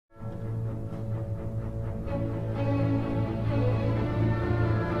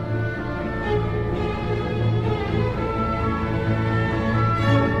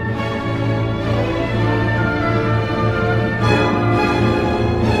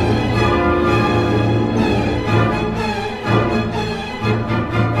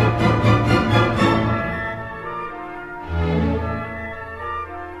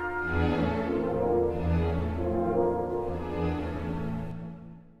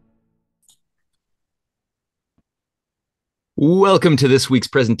Welcome to this week's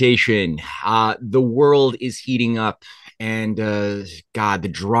presentation. The world is heating up, and God, the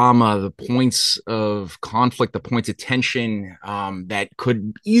drama, the points of conflict, the points of tension that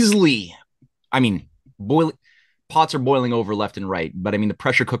could easily, I mean, boil pots are boiling over left and right. But I mean, the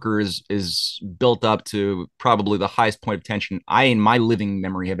pressure cooker is built up to probably the highest point of tension I, in my living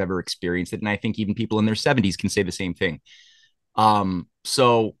memory, have ever experienced it, and I think even people in their 70s can say the same thing.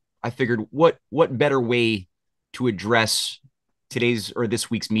 So I figured, what better way to address today's or this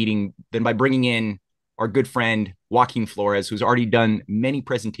week's meeting than by bringing in our good friend Joaquin Flores, who's already done many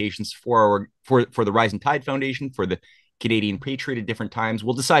presentations for the Rise and Tide Foundation, for the Canadian Patriot at different times.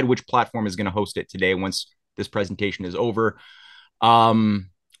 We'll decide which platform is going to host it today once this presentation is over.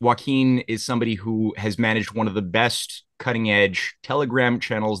 Joaquin is somebody who has managed one of the best cutting edge Telegram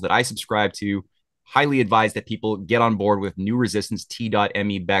channels that I subscribe to. Highly advised that people get on board with New Resistance,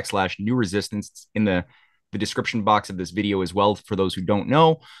 t.me/New Resistance in the description box of this video as well, for those who don't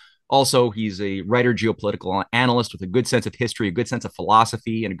know. Also, he's a writer, geopolitical analyst with a good sense of history, a good sense of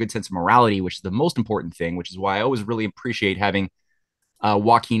philosophy, and a good sense of morality, which is the most important thing, which is why I always really appreciate having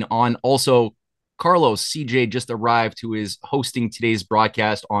Joaquin on. Also, Carlos CJ just arrived, who is hosting today's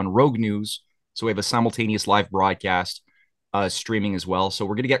broadcast on Rogue News. So we have a simultaneous live broadcast streaming as well. So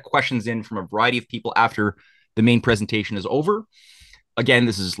we're going to get questions in from a variety of people after the main presentation is over. Again,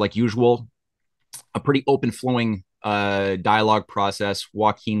 this is, like usual, a pretty open flowing dialogue process.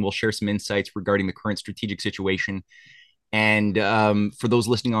 Joaquin will share some insights regarding the current strategic situation. And for those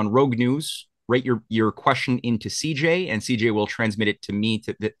listening on Rogue News, write your question into CJ, and CJ will transmit it to me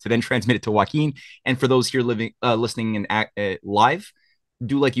to then transmit it to Joaquin. And for those here listening and live,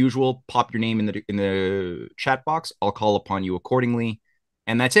 do like usual, pop your name in the chat box. I'll call upon you accordingly.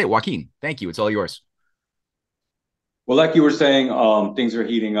 And that's it, Joaquin. Thank you. It's all yours. Well, like you were saying, things are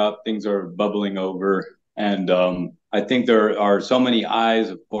heating up, things are bubbling over, and I think there are so many eyes,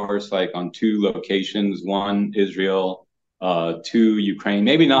 of course, like on two locations: one, Israel; two, Ukraine.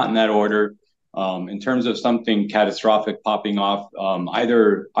 Maybe not in that order. In terms of something catastrophic popping off,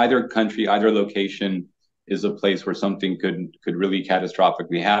 either country, either location is a place where something could really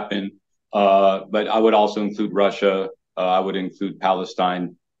catastrophically happen. But I would also include Russia. I would include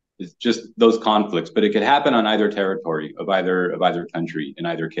Palestine. It's just those conflicts, but it could happen on either territory of either country in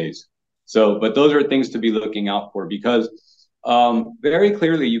either case. So, but those are things to be looking out for, because very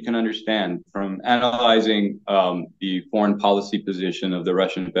clearly you can understand from analyzing the foreign policy position of the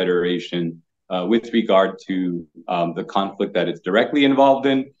Russian Federation with regard to the conflict that it's directly involved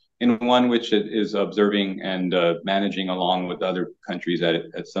in one which it is observing and managing along with other countries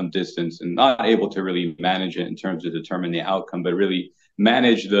at some distance, and not able to really manage it in terms of determine the outcome, but really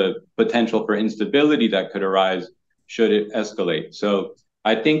manage the potential for instability that could arise should it escalate. So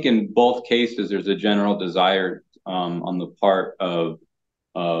I think in both cases, there's a general desire on the part of,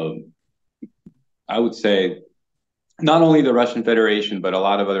 I would say, not only the Russian Federation, but a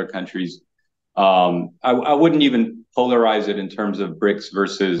lot of other countries. I wouldn't even polarize it in terms of BRICS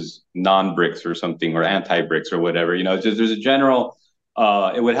versus non-BRICS or something, or anti-BRICS or whatever. You know, just there's a general,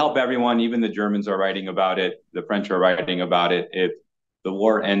 it would help everyone. Even the Germans are writing about it. The French are writing about it. If the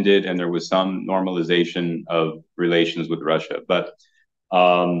war ended and there was some normalization of relations with Russia. But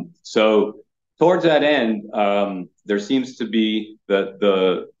so towards that end, there seems to be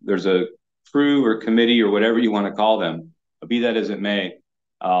there's a crew or committee or whatever you want to call them, be that as it may.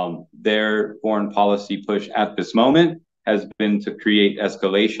 Their foreign policy push at this moment has been to create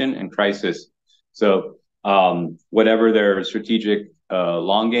escalation and crisis. So whatever their strategic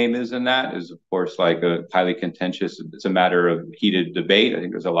long game is in that is, of course, like a highly contentious. It's a matter of heated debate. I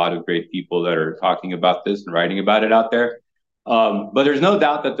think there's a lot of great people that are talking about this and writing about it out there. But there's no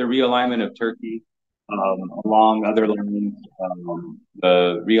doubt that the realignment of Turkey along other lines,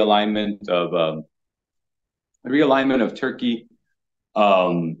 the realignment of Turkey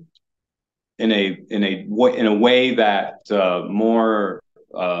in a way that more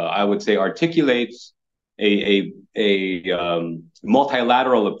I would say articulates a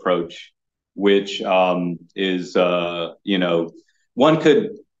multilateral approach, which is one could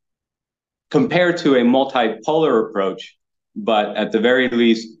compare to a multipolar approach, but at the very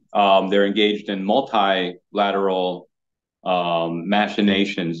least they're engaged in multilateral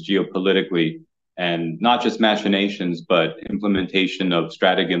machinations geopolitically, and not just machinations, but implementation of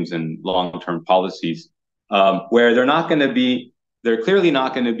stratagems and long-term policies, where they're clearly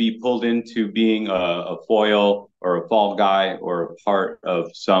not going to be pulled into being a foil or a fall guy or a part of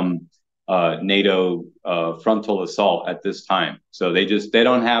some NATO frontal assault at this time. So they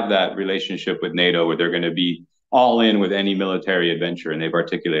don't have that relationship with NATO where they're going to be all in with any military adventure, and they've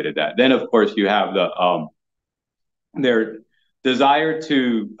articulated that. Then, of course, you have desire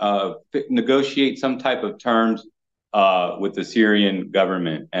to negotiate some type of terms with the Syrian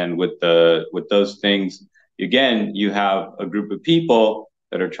government, and with those things, again, you have a group of people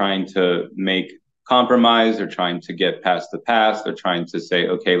that are trying to make compromise. They're trying to get past the past. They're trying to say,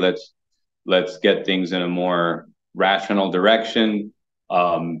 okay, let's get things in a more rational direction.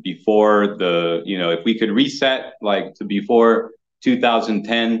 Before the, if we could reset like to before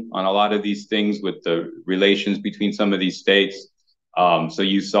 2010 on a lot of these things with the relations between some of these states. So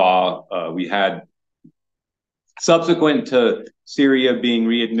you saw we had subsequent to Syria being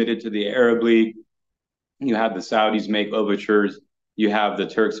readmitted to the Arab League, you have the Saudis make overtures, you have the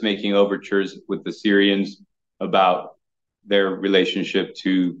Turks making overtures with the Syrians about their relationship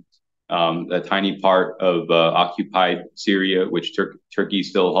to a tiny part of occupied Syria, which Turkey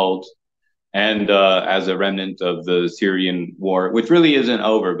still holds, and as a remnant of the Syrian war, which really isn't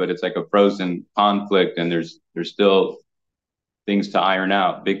over, but it's like a frozen conflict, and there's still things to iron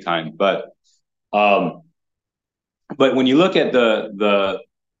out, big time. Um, but when you look at the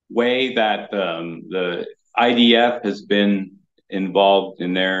way that the IDF has been involved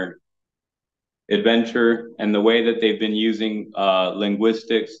in their adventure, and the way that they've been using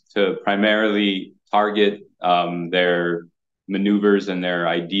linguistics to primarily target their maneuvers and their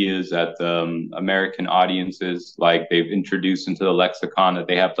ideas at the American audiences. Like they've introduced into the lexicon that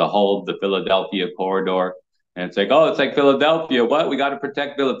they have to hold the Philadelphia corridor. And it's like, oh, it's like Philadelphia. What? We got to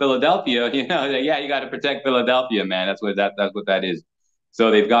protect Philadelphia. Yeah, you got to protect Philadelphia, man. That's what that is. So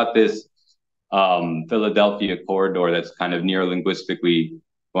they've got this Philadelphia corridor that's kind of near linguistically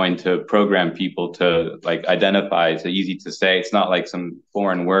going to program people to like identify. It's easy to say. It's not like some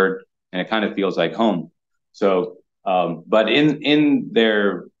foreign word, and it kind of feels like home. So, but in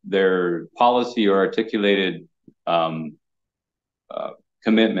their policy or articulated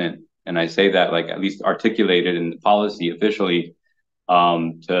commitment, and I say that like at least articulated in the policy officially,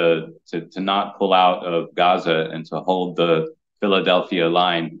 to not pull out of Gaza and to hold the Philadelphia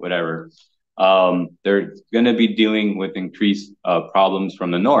line, whatever. They're going to be dealing with increased problems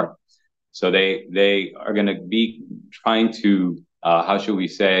from the north. So they are going to be trying to how should we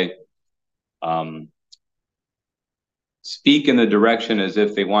say speak in the direction as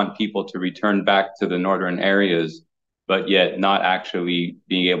if they want people to return back to the northern areas, but yet not actually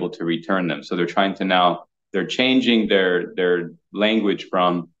being able to return them. So they're trying to now they're changing their language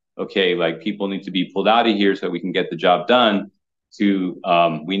from okay, like people need to be pulled out of here so we can get the job done to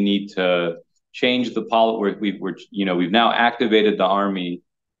we need to change the policy. We've now activated the army.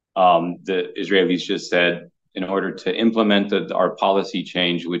 The Israelis just said in order to implement our policy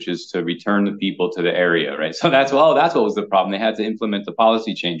change, which is to return the people to the area, right? So that's what was the problem. They had to implement the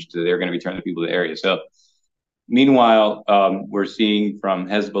policy change to they're going to return the people to the area. So meanwhile, we're seeing from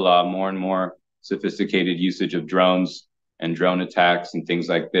Hezbollah more and more sophisticated usage of drones and drone attacks and things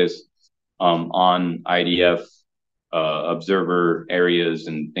like this on IDF observer areas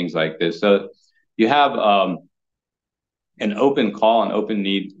and things like this. So you have an open call, an open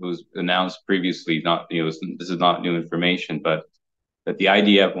need was announced previously. Not this is not new information, but that the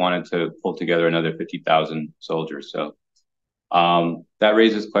IDF wanted to pull together another 50,000 soldiers. So that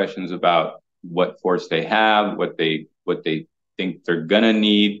raises questions about what force they have, what they think they're gonna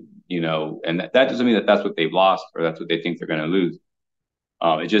need, and that doesn't mean that that's what they've lost or that's what they think they're gonna lose.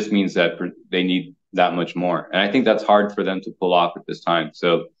 It just means that they need that much more, and I think that's hard for them to pull off at this time.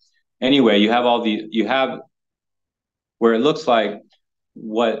 So anyway, you have where it looks like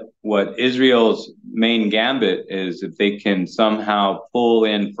what Israel's main gambit is if they can somehow pull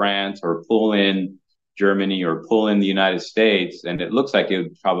in France or pull in Germany or pull in the United States, and it looks like it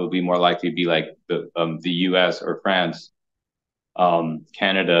would probably more likely be like the U.S. or France,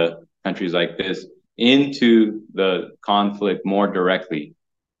 Canada, countries like this into the conflict more directly.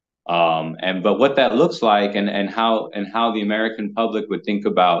 But what that looks like and how the American public would think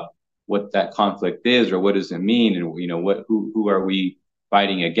about what that conflict is or what does it mean and who are we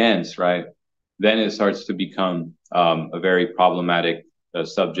fighting against, right? Then it starts to become a very problematic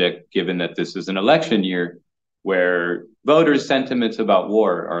subject, given that this is an election year where voters' sentiments about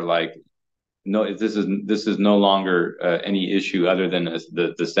war are like, no, this is no longer any issue other than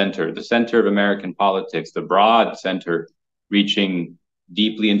the center of American politics, the broad center, reaching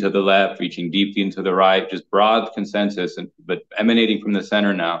deeply into the left, reaching deeply into the right, just broad consensus, but emanating from the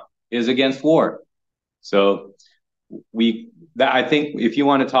center now is against war. So I think if you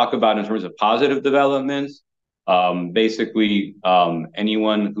want to talk about in terms of positive developments, basically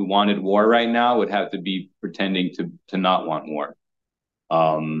anyone who wanted war right now would have to be pretending to not want war.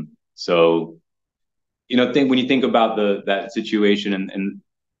 So when you think about that situation and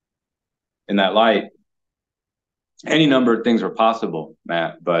in that light, any number of things are possible,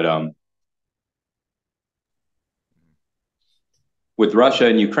 Matt. But with Russia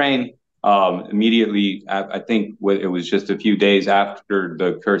and Ukraine, immediately, I think it was just a few days after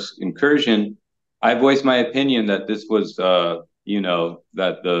the Kursk incursion, I voiced my opinion that this was, that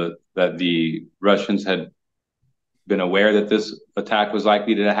the Russians had been aware that this attack was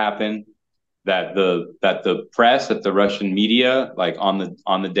likely to happen, that the press, that the Russian media, like on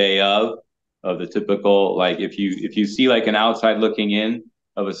the day of the typical, like if you see like an outside looking in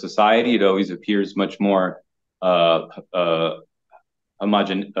of a society, it always appears much more uh, uh,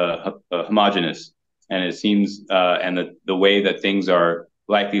 homogenous, and it seems and the way that things are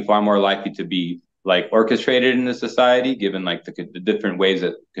likely far more likely to be like orchestrated in a society, given like the different ways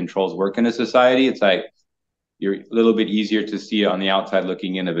that controls work in a society. It's like you're a little bit easier to see it on the outside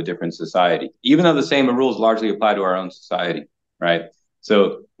looking in of a different society, even though the same rules largely apply to our own society, right?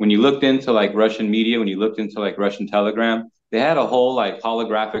 So when you looked into like Russian media, when you looked into like Russian Telegram, they had a whole like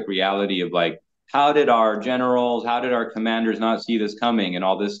holographic reality of like, how did our generals, how did our commanders not see this coming and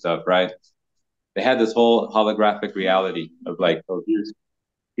all this stuff, right? They had this whole holographic reality of like, oh,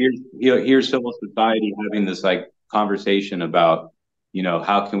 here's civil society having this like conversation about,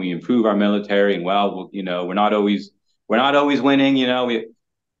 how can we improve our military, and well, we're not always winning,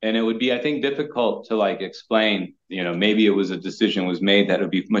 and it would be, I think, difficult to like explain, maybe it was a decision was made that it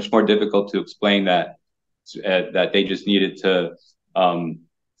would be much more difficult to explain that they just needed to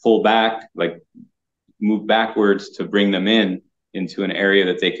pull back, like move backwards to bring them into an area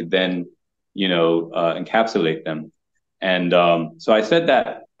that they could then, encapsulate them. And so I said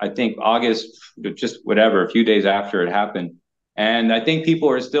that, I think August, just whatever, a few days after it happened. And I think people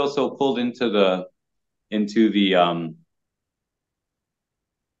are still so pulled into the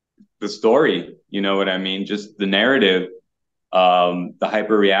story, you know what I mean? Just the narrative, the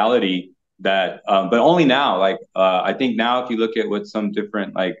hyper reality that, but only now, like, I think now if you look at what some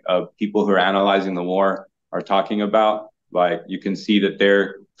different, like, people who are analyzing the war are talking about, like, you can see that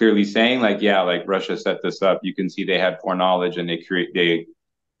they're clearly saying, like, yeah, like Russia set this up. You can see they had foreknowledge and they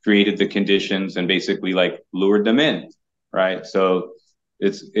created the conditions and basically like lured them in, right? So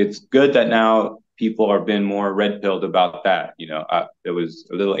it's good that now people are being more red pilled about that. It was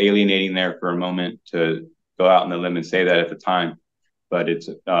a little alienating there for a moment to go out on the limb and say that at the time, but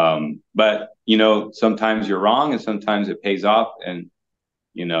sometimes you're wrong and sometimes it pays off, and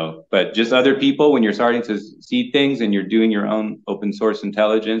but just other people, when you're starting to see things and you're doing your own open source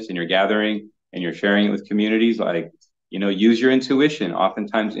intelligence and you're gathering and you're sharing it with communities, like, use your intuition.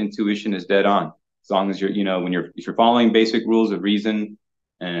 Oftentimes intuition is dead on, as long as if you're following basic rules of reason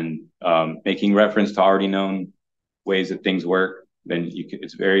and making reference to already known ways that things work, then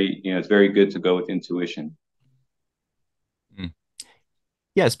it's very good to go with intuition. Mm.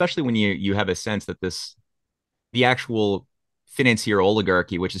 Yeah, especially when you have a sense that the actual financier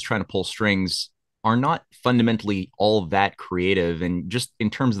oligarchy, which is trying to pull strings, are not fundamentally all that creative. And just in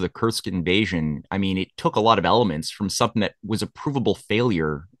terms of the Kursk invasion, I mean, it took a lot of elements from something that was a provable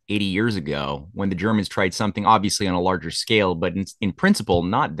failure 80 years ago when the Germans tried something obviously on a larger scale, but in principle,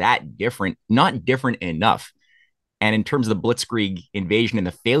 not that different, not different enough. And in terms of the Blitzkrieg invasion and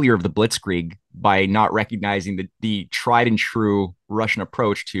the failure of the Blitzkrieg by not recognizing the tried and true Russian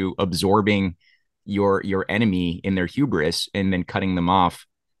approach to absorbing your enemy in their hubris and then cutting them off,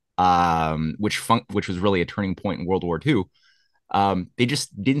 which was really a turning point in World War II. They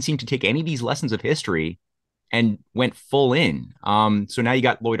just didn't seem to take any of these lessons of history and went full in. So now you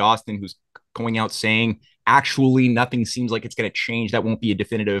got Lloyd Austin, who's going out saying, actually, nothing seems like it's going to change. That won't be a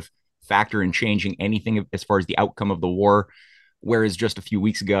definitive factor in changing anything as far as the outcome of the war. Whereas just a few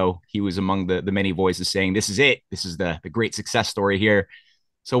weeks ago, he was among the many voices saying, this is it. This is the great success story here.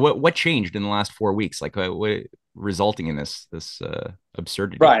 So what changed in the last 4 weeks? Like what resulting in this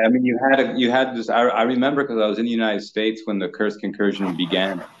absurdity? Right. I mean, you had this. I remember because I was in the United States when the Kursk incursion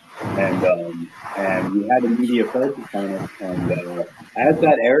began, and you had a media focus on it. And as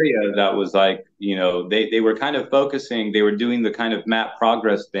that area that was like, they were kind of focusing. They were doing the kind of map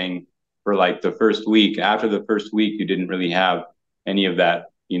progress thing for like the first week. After the first week, you didn't really have any of that,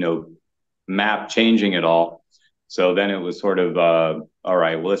 map changing at all. So then it was sort of, all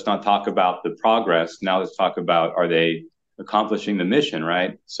right, well, let's not talk about the progress. Now let's talk about, are they accomplishing the mission,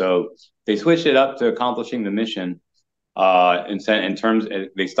 right? So they switched it up to accomplishing the mission. In terms,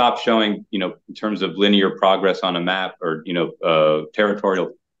 they stopped showing, in terms of linear progress on a map or,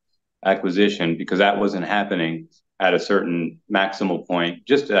 territorial acquisition, because that wasn't happening at a certain maximal point,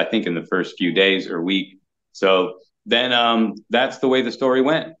 just I think in the first few days or week. So then that's the way the story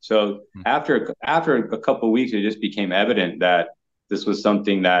went. So after a couple of weeks, it just became evident that this was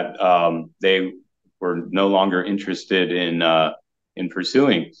something that they were no longer interested in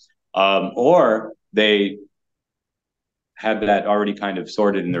pursuing, or they had that already kind of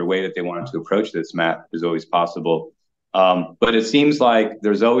sorted in their way that they wanted to approach this map is always possible. But it seems like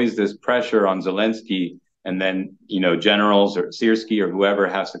there's always this pressure on Zelensky, and then generals or Sirski or whoever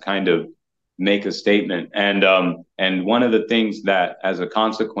has to kind of make a statement. And one of the things that, as a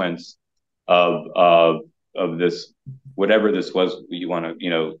consequence of this, whatever this was, you want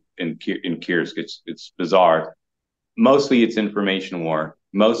to in Kursk, it's bizarre. Mostly it's information war.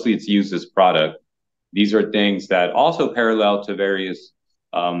 Mostly it's used as product. These are things that also parallel to various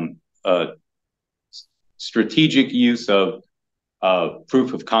um, uh, strategic use of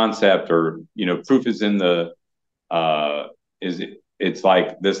proof of concept, or proof is in the it's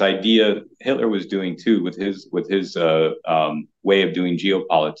like this idea Hitler was doing too with his way of doing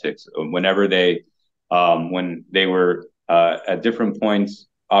geopolitics. When they were at different points,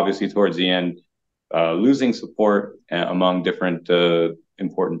 obviously towards the end, losing support among different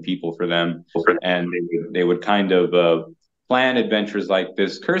important people for them, and they would kind of plan adventures like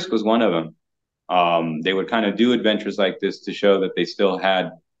this. Kursk was one of them. They would kind of do adventures like this to show that they still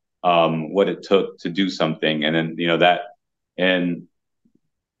had what it took to do something, and then that and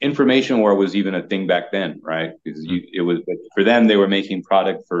information war was even a thing back then, right? Because it was for them, they were making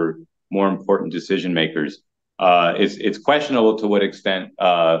product for more important decision makers. It's questionable to what extent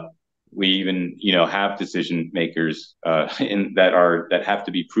we even have decision makers that have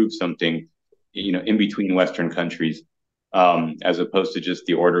to be proved something in between Western countries, as opposed to just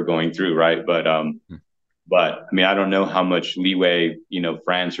the order going through, right? But I mean, I don't know how much leeway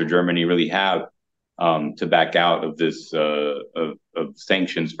France or Germany really have to back out of this of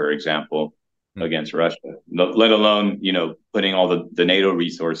sanctions, for example, against Russia, let alone putting all the NATO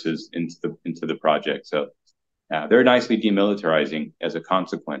resources into the project. So they're nicely demilitarizing as a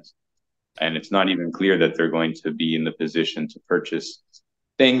consequence, and it's not even clear that they're going to be in the position to purchase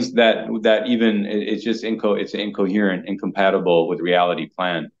things that even it's just it's incoherent, incompatible with reality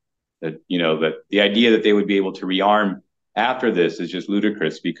plan. That the idea that they would be able to rearm after this is just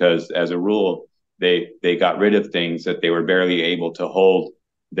ludicrous, because as a rule they got rid of things that they were barely able to hold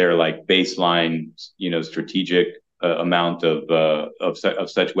their like baseline strategic amount of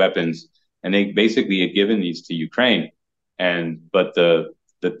such weapons, and they basically had given these to Ukraine. But the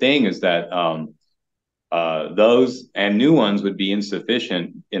thing is that those and new ones would be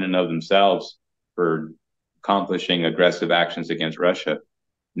insufficient in and of themselves for accomplishing aggressive actions against Russia.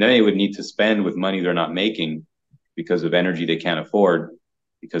 And then they would need to spend with money they're not making because of energy they can't afford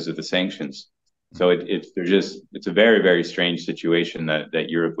because of the sanctions. So it's a very, very strange situation that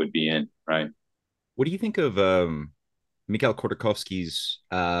Europe would be in, right? What do you think of Mikhail Khodorkovsky's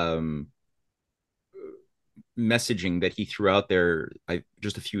messaging that he threw out there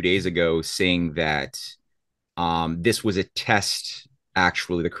just a few days ago, saying that this was a test,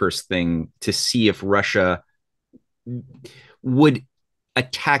 actually, the Kursk thing, to see if Russia would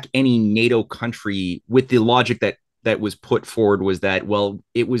attack any NATO country, with the logic that was put forward was that, well,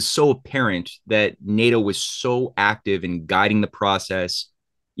 it was so apparent that NATO was so active in guiding the process.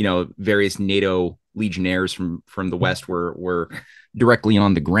 Various NATO legionnaires from the West were directly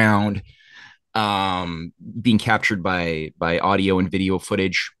on the ground, being captured by audio and video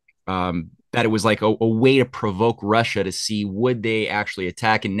footage, that it was like a way to provoke Russia to see would they actually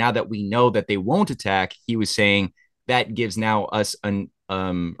attack. And now that we know that they won't attack, he was saying that gives now us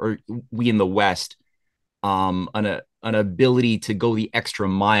or we in the West an ability to go the extra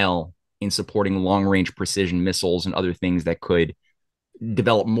mile in supporting long range precision missiles and other things that could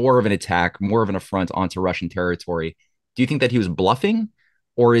develop more of an attack, more of an affront onto Russian territory. Do you think that he was bluffing,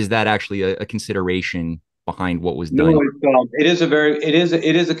 or is that actually a consideration behind what was No, done? it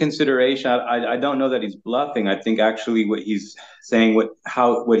is a consideration. I don't know that he's bluffing. I think actually what he's saying,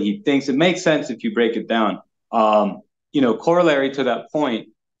 what he thinks, it makes sense if you break it down. Corollary to that point.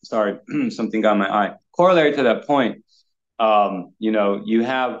 Sorry, something got my eye. Corollary to that point, you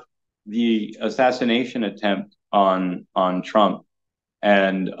have the assassination attempt on Trump,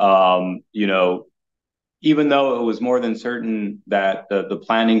 and even though it was more than certain that the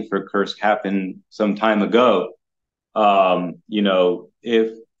planning for Kursk happened some time ago,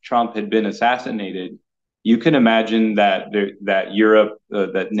 if Trump had been assassinated, you can imagine that Europe,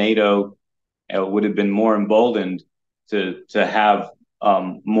 that NATO would have been more emboldened to have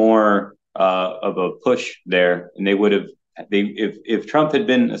more of a push there, and if Trump had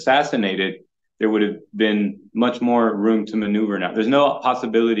been assassinated, there would have been much more room to maneuver. Now, there's no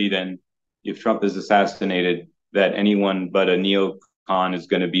possibility then, if Trump is assassinated, that anyone but a neocon is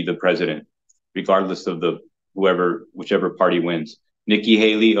going to be the president, regardless of whichever party wins. Nikki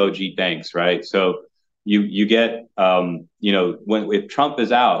Haley, oh gee, thanks, right? So you get when if Trump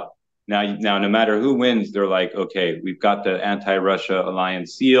is out now no matter who wins, they're like, okay, we've got the anti-Russia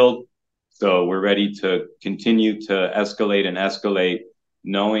alliance sealed, so we're ready to continue to escalate and escalate,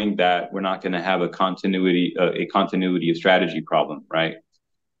 knowing that we're not going to have a continuity of strategy problem, right?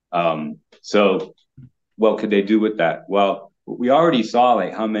 So what could they do with that? Well, we already saw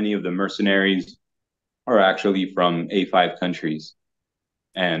like how many of the mercenaries are actually from A5 countries,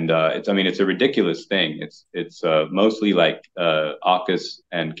 and it's a ridiculous thing. It's mostly like AUKUS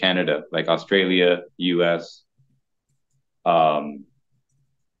and Canada, like Australia, US, um,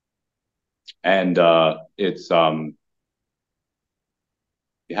 and it's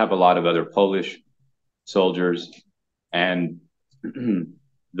you have a lot of other Polish soldiers, and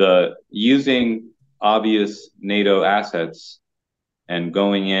the using obvious NATO assets and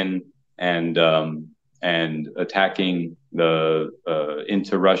going in and attacking the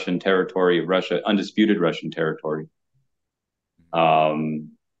into Russian territory of Russia, undisputed Russian territory.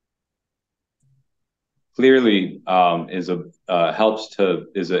 Um, Clearly is a helps to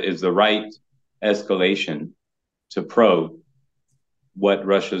is the right escalation to probe what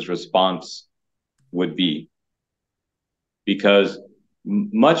Russia's response would be, because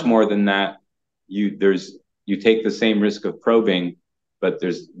much more than that, you take the same risk of probing, but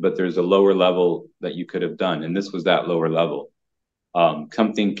there's a lower level that you could have done, and this was that lower level.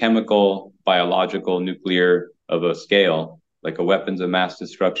 Something chemical, biological, nuclear of a scale, like a weapons of mass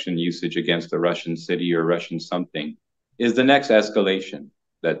destruction usage against a Russian city or Russian something, is the next escalation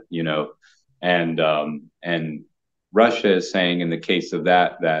that, and Russia is saying in the case of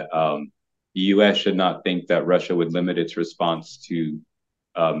that the U.S. should not think that Russia would limit its response to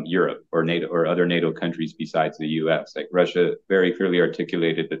Europe or NATO or other NATO countries besides the U.S. Like Russia very clearly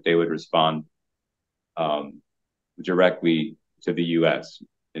articulated that they would respond um, directly to the U.S.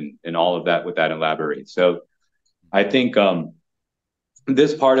 and all of that with that elaborate. So I think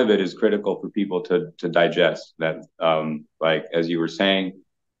this part of it is critical for people to digest. That like as you were saying,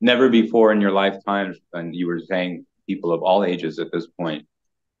 never before in your lifetime, and you were saying people of all ages at this point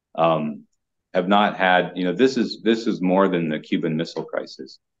um, have not had. This is more than the Cuban Missile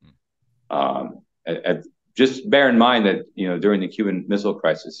Crisis. Just bear in mind that during the Cuban Missile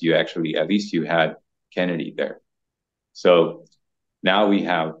Crisis, you actually at least you had Kennedy there. So now we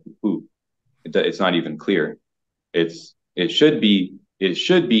have who? It's not even clear. It should be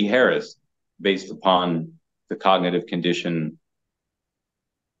Harris based upon the cognitive condition,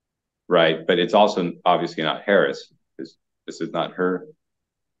 right? But it's also obviously not Harris because this is not her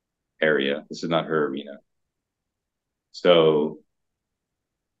area. This is not her arena. So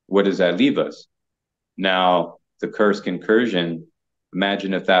what does that leave us? Now, the Kursk incursion,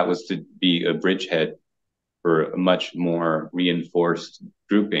 imagine if that was to be a bridgehead for a much more reinforced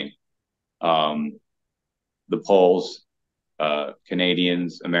grouping. The Poles,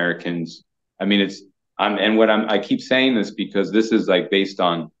 Canadians, Americans. I mean, I keep saying this because this is like based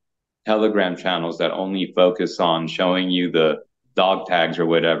on Telegram channels that only focus on showing you the dog tags or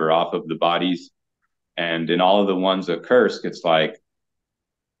whatever off of the bodies. And in all of the ones at Kursk, it's like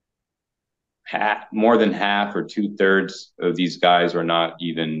more than half or 2/3 of these guys are not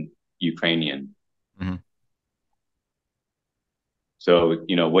even Ukrainian. Mm-hmm. So,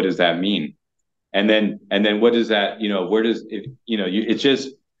 what does that mean? And then what does that, where does it, it's just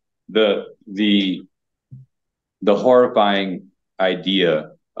the horrifying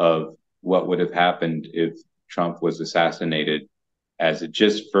idea of what would have happened if Trump was assassinated, as it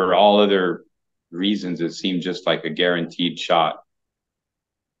just for all other reasons, it seemed just like a guaranteed shot.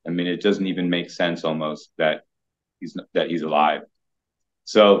 I mean, it doesn't even make sense almost that he's alive.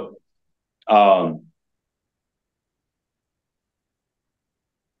 So,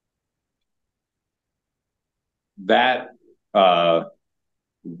 that the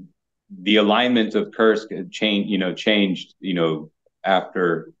alignment of Kursk had changed,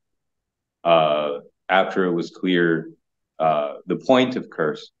 after it was clear the point of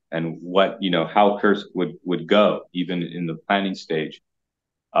Kursk and what, how Kursk would go, even in the planning stage,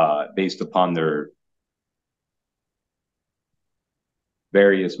 based upon their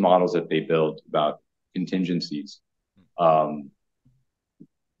various models that they built about contingencies.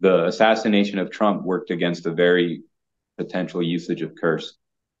 The assassination of Trump worked against a very potential usage of Kursk,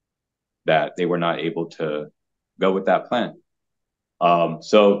 that they were not able to go with that plan.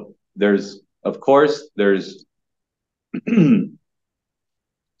 So of course,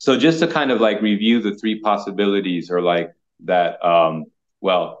 so just to kind of like review the three possibilities, or like that,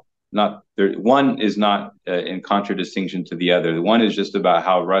 not there. One is not in contradistinction to the other. The one is just about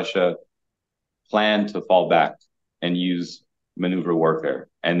how Russia planned to fall back and use maneuver warfare.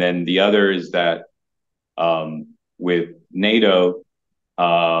 And then the other is that With NATO,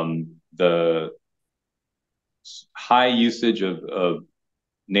 the high usage of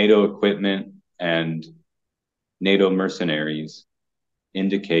NATO equipment and NATO mercenaries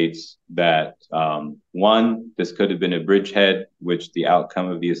indicates that one, this could have been a bridgehead, which the outcome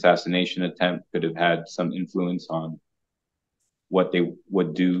of the assassination attempt could have had some influence on what they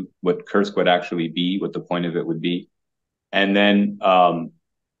would do, what Kursk would actually be, what the point of it would be. And then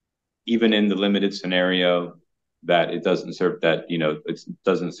even in the limited scenario that it doesn't serve that, it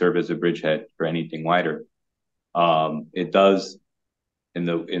doesn't serve as a bridgehead for anything wider. It does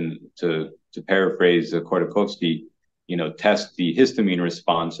to paraphrase Khodorkovsky, test the histamine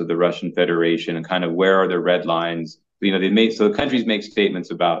response of the Russian Federation and kind of where are the red lines. So the countries make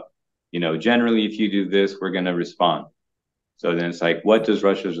statements about, generally if you do this, we're going to respond. So then it's like, what does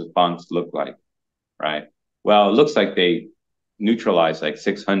Russia's response look like, right? Well, it looks like they neutralized like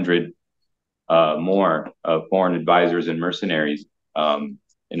 600 more foreign advisors and mercenaries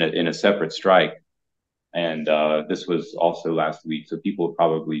in a separate strike. And this was also last week, so people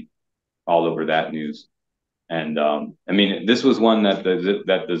probably all over that news. And this was one that the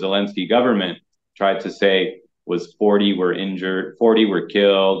Zelensky government tried to say was 40 were injured, 40 were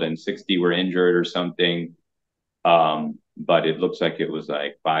killed, and 60 were injured or something. But it looks like it was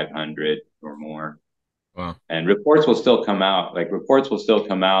like 500 or more. Wow. And reports will still come out.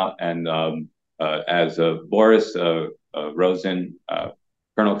 And as Boris Rosen,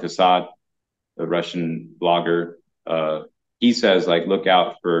 Colonel Kassad, the Russian blogger, he says, like, look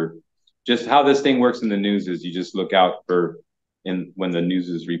out for just how this thing works in the news is you just look out for when the news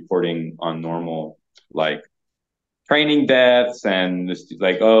is reporting on normal, like training deaths and this,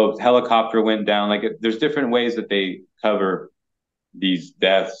 like, oh, helicopter went down. Like there's different ways that they cover these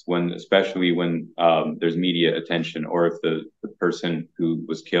deaths especially when there's media attention or if the person who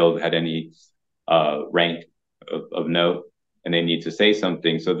was killed had any rank of note and they need to say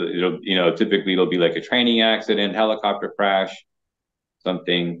something. So that typically it'll be like a training accident, helicopter crash,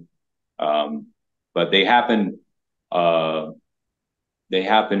 something. But they happen in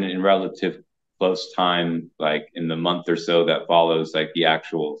relative close time, like in the month or so that follows like the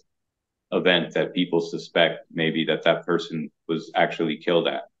actual event that people suspect maybe that person was actually killed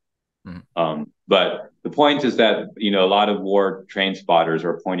at. But the point is that a lot of war train spotters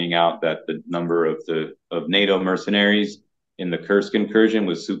are pointing out that the number of NATO mercenaries in the Kursk incursion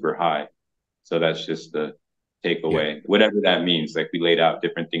was super high. So that's just the takeaway, whatever that means. Like we laid out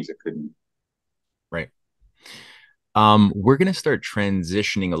different things that couldn't. Right. We're going to start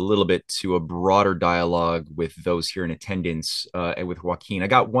transitioning a little bit to a broader dialogue with those here in attendance and with Joaquin. I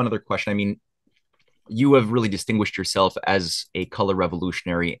got one other question. I mean, you have really distinguished yourself as a color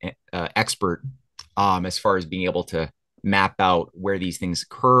revolutionary expert as far as being able to map out where these things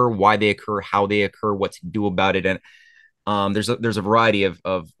occur, why they occur, how they occur, what to do about it. And there's a variety of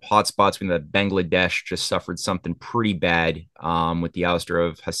hotspots. When the Bangladesh just suffered something pretty bad with the ouster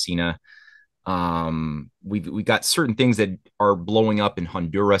of Hasina. We got certain things that are blowing up in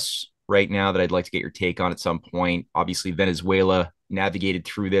Honduras right now that I'd like to get your take on at some point. Obviously, Venezuela navigated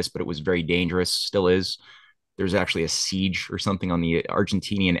through this, but it was very dangerous, still is. There's actually a siege or something on the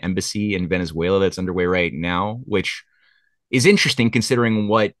Argentinian embassy in Venezuela that's underway right now, which is interesting considering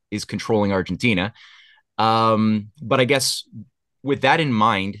what is controlling Argentina. But I guess with that in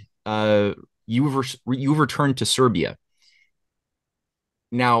mind, you've returned to Serbia.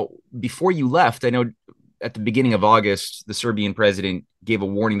 Now, before you left, I know at the beginning of August, the Serbian president gave a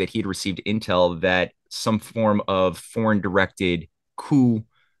warning that he had received intel that some form of foreign directed coup,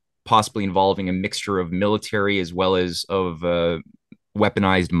 possibly involving a mixture of military as well as of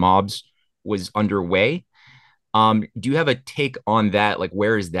weaponized mobs, was underway. Do you have a take on that? Like,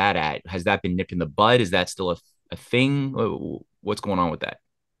 where is that at? Has that been nipped in the bud? Is that still a thing? What's going on with that?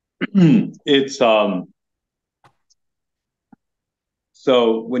 It's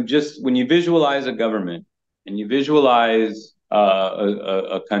so when you visualize a government and you visualize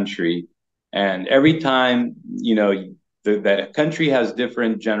a country, and every time that country has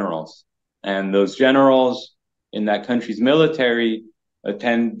different generals, and those generals in that country's military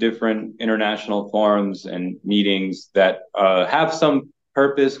attend different international forums and meetings that have some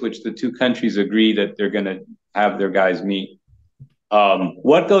purpose, which the two countries agree that they're going to have their guys meet.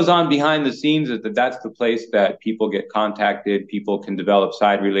 What goes on behind the scenes is that's the place that people get contacted, people can develop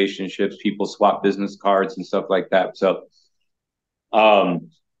side relationships, people swap business cards and stuff like that. So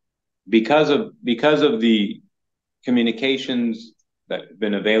because of the communications that have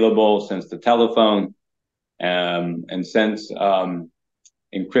been available since the telephone and since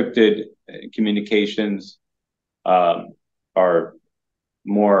encrypted communications are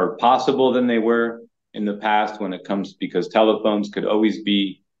more possible than they were in the past when it comes, because telephones could always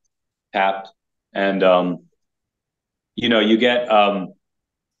be tapped. And, you get,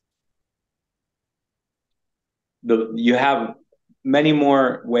 you have many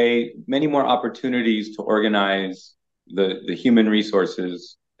more opportunities to organize the human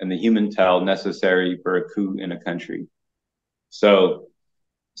resources and the human tel necessary for a coup in a country. So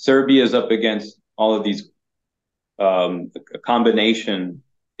Serbia is up against all of these, a combination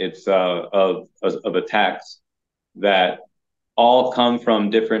of attacks that all come from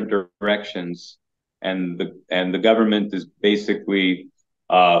different directions, and the government is basically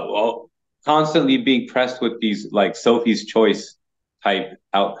constantly being pressed with these like Sophie's choice type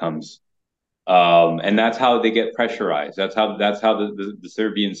outcomes. And that's how they get pressurized. That's how the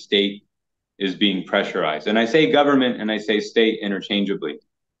Serbian state is being pressurized. And I say government and I say state interchangeably,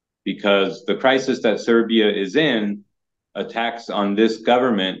 because the crisis that Serbia is in, attacks on this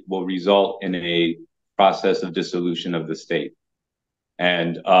government will result in a process of dissolution of the state.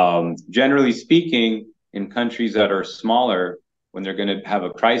 And generally speaking, in countries that are smaller, when they're going to have a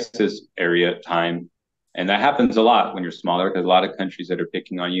crisis area time, and that happens a lot when you're smaller, because a lot of countries that are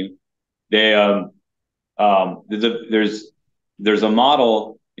picking on you, they there's a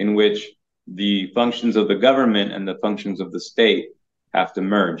model in which the functions of the government and the functions of the state have to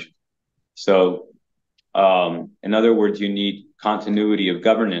merge. So, in other words, you need continuity of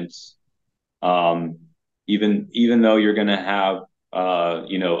governance, even though you're going to have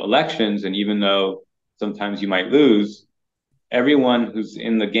elections, and even though sometimes you might lose, everyone who's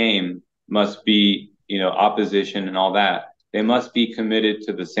in the game must be, opposition and all that. They must be committed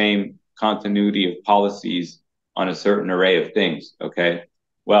to the same continuity of policies on a certain array of things. Okay.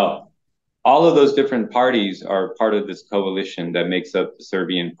 Well, all of those different parties are part of this coalition that makes up the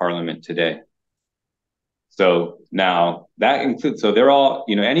Serbian parliament today. So now that includes, so they're all,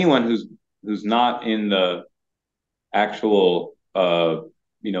 anyone who's not in the actual,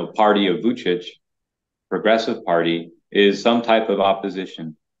 party of Vucic, progressive party, is some type of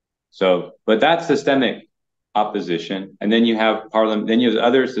opposition. So, but that's systemic opposition. And then you have then you have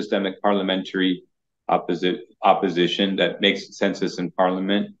other systemic parliamentary opposition that makes census in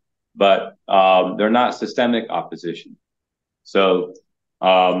parliament, but they're not systemic opposition. So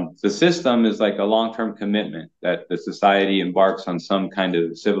the system is like a long-term commitment that the society embarks on some kind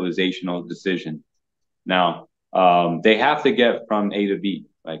of civilizational decision. Now, they have to get from A to B.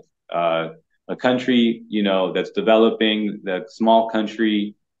 Like a country, that's developing, that small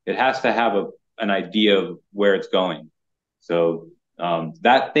country, it has to have an idea of where it's going. So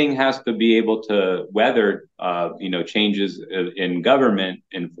that thing has to be able to weather, changes in government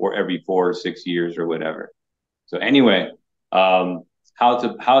every 4 or 6 years or whatever. So anyway, how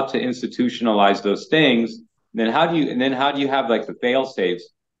to institutionalize those things. Then how do you have like the fail safes,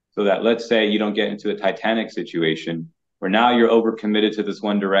 so that, let's say, you don't get into a Titanic situation where now you're overcommitted to this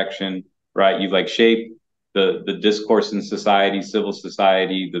one direction, right? You've like shaped the discourse in society, civil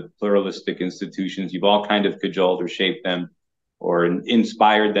society, the pluralistic institutions. You've all kind of cajoled or shaped them or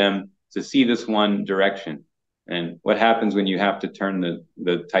inspired them to see this one direction. And what happens when you have to turn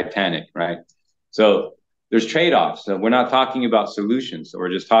the Titanic, right? So there's trade-offs. So we're not talking about solutions. So we're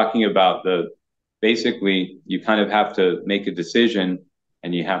just talking about basically, you kind of have to make a decision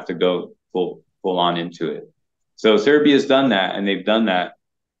and you have to go full on into it. So Serbia's done that, and they've done that.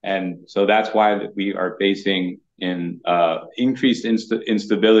 And so that's why we are facing increased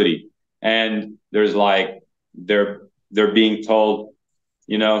instability. And there's like, they're being told,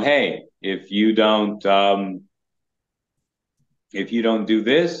 hey, if you don't do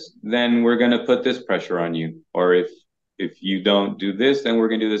this, then we're going to put this pressure on you. Or if you don't do this, then we're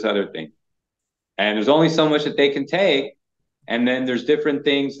going to do this other thing. And there's only so much that they can take. And then there's different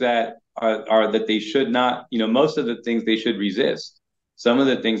things that are that they should not, most of the things they should resist. Some of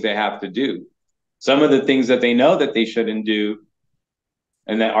the things they have to do. Some of the things that they know that they shouldn't do,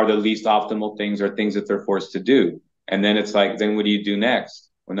 and that are the least optimal things, are things that they're forced to do. And then it's like, then what do you do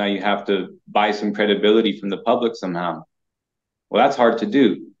next? Well, now you have to buy some credibility from the public somehow. Well, that's hard to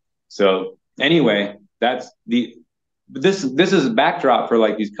do. So anyway, this is a backdrop for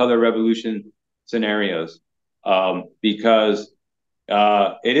like these color revolution scenarios, because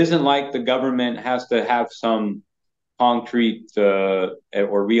it isn't like the government has to have some concrete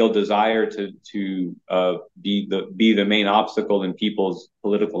or real desire to be the main obstacle in people's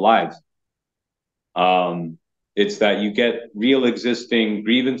political lives. It's that you get real existing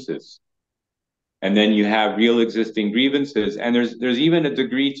grievances, and then you have real existing grievances, and there's even a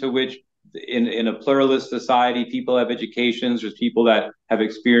degree to which in a pluralist society, people have educations. There's people that have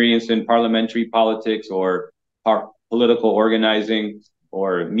experience in parliamentary politics or political organizing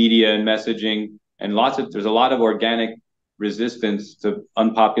or media and messaging. and there's a lot of organic resistance to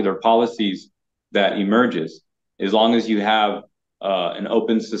unpopular policies that emerges as long as you have an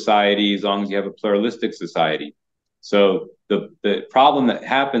open society, as long as you have a pluralistic society. So the problem that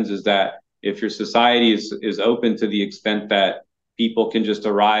happens is that if your society is open to the extent that people can just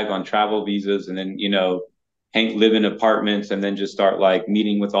arrive on travel visas and then, live in apartments and then just start like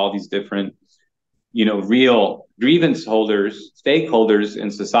meeting with all these different, real grievance holders, stakeholders in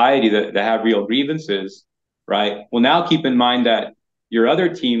society that have real grievances, right? Well, now keep in mind that your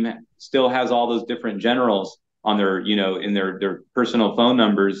other team still has all those different generals on their, in their personal phone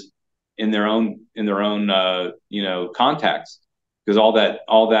numbers in their own contacts, because all that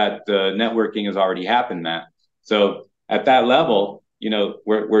networking has already happened, Matt. So at that level,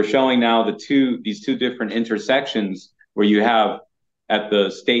 we're showing now these two different intersections where you have at the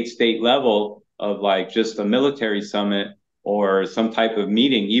state level of like just a military summit or some type of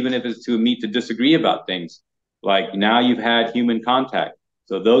meeting, even if it's to meet to disagree about things. Like now you've had human contact.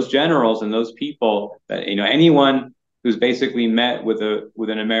 So those generals and those people that, anyone who's basically met with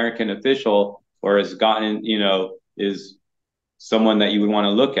an American official or has gotten, is someone that you would want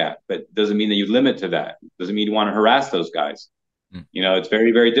to look at, but doesn't mean that you limit to that. Doesn't mean you want to harass those guys. It's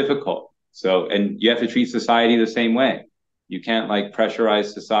very, very difficult. So, and you have to treat society the same way. You can't like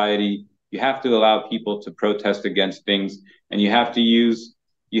pressurize society. You have to allow people to protest against things, and you have to use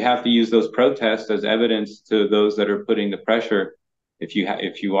those protests as evidence to those that are putting the pressure. If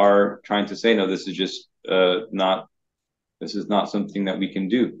you are trying to say, no, this is just not something that we can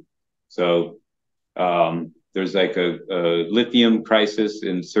do. So there's like a lithium crisis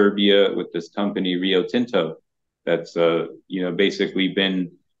in Serbia with this company Rio Tinto that's basically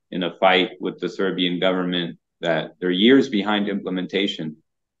been in a fight with the Serbian government that they're years behind implementation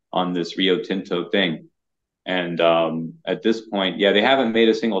on this Rio Tinto thing. And at this point, yeah, they haven't made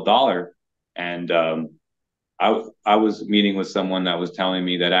a single dollar. And I was meeting with someone that was telling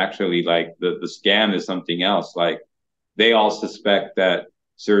me that actually like the scam is something else. Like they all suspect that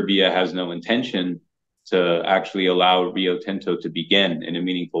Serbia has no intention to actually allow Rio Tinto to begin in a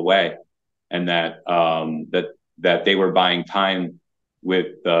meaningful way, and that that they were buying time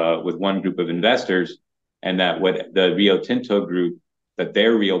with one group of investors, and that what the Rio Tinto group, that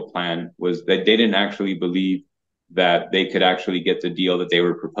their real plan was that they didn't actually believe that they could actually get the deal that they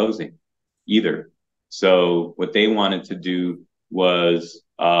were proposing either. So what they wanted to do was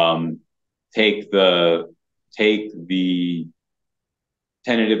take the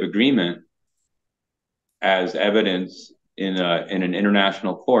tentative agreement as evidence in an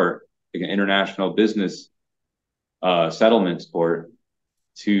international court, like an international business settlements court,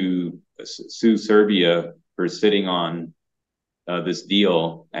 to sue Serbia for sitting on this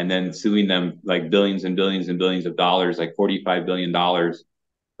deal and then suing them like billions and billions and billions of dollars, like $45 billion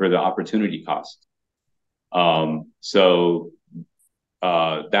for the opportunity cost. So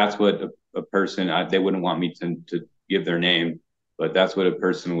that's what a person, they wouldn't want me to give their name, but that's what a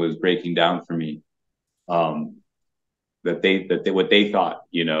person was breaking down for me. What they thought,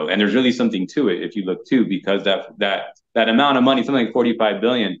 and there's really something to it if you look too, because that amount of money, something like 45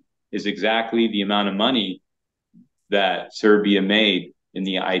 billion, is exactly the amount of money that Serbia made in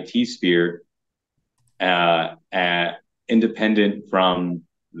the IT sphere, independent from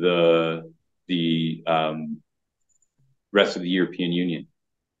the rest of the European Union,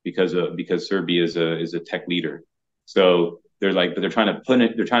 because Serbia is a tech leader. So but they're trying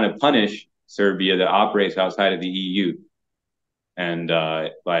to punish Serbia that operates outside of the EU, and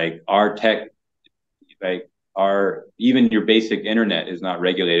like our tech, like even your basic internet is not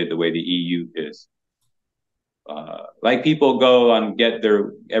regulated the way the EU is. Like people go and get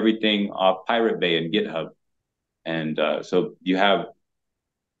their everything off Pirate Bay and GitHub, and so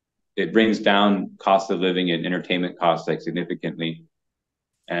it brings down cost of living and entertainment costs like significantly.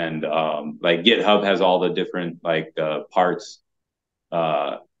 And like GitHub has all the different like parts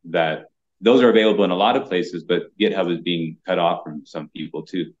that those are available in a lot of places, but GitHub is being cut off from some people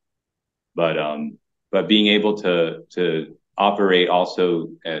too. But being able to operate also,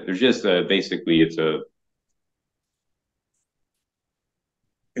 there's just basically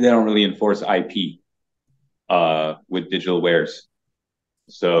they don't really enforce IP with digital wares.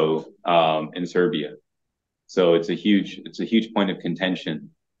 So in Serbia, so it's a huge point of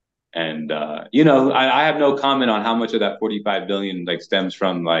contention. And I have no comment on how much of that 45 billion like stems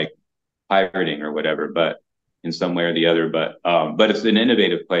from like pirating or whatever, but in some way or the other. But it's an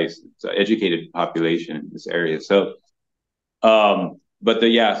innovative place. It's an educated population in this area. So so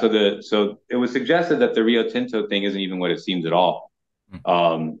it was suggested that the Rio Tinto thing isn't even what it seems at all.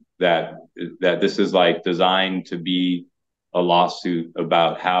 That this is like designed to be a lawsuit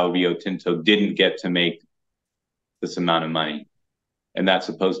about how Rio Tinto didn't get to make this amount of money. And that's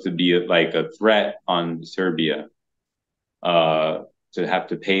supposed to be like a threat on Serbia uh, to have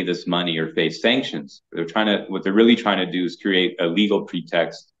to pay this money or face sanctions. What they're really trying to do is create a legal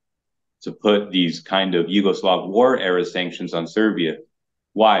pretext to put these kind of Yugoslav war era sanctions on Serbia.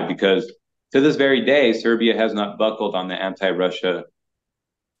 Why? Because to this very day, Serbia has not buckled on the anti-Russia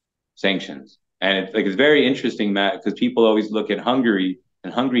sanctions. And it's very interesting, Matt, because people always look at Hungary,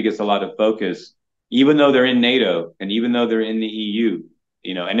 and Hungary gets a lot of focus, even though they're in NATO and even though they're in the EU,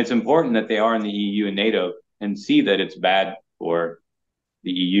 and it's important that they are in the EU and NATO and see that it's bad for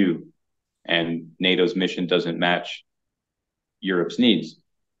the EU and NATO's mission doesn't match Europe's needs.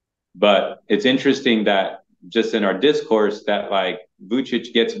 But it's interesting that just in our discourse that like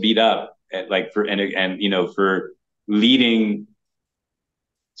Vucic gets beat up at like for leading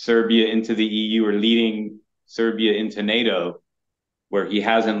Serbia into the EU or leading Serbia into NATO, where he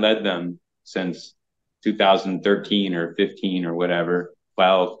hasn't led them since 2013 or 15 or whatever,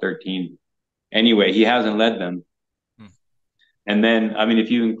 12, 13. Anyway, he hasn't led them. And then, I mean,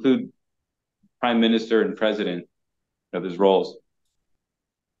 if you include prime minister and president of his roles,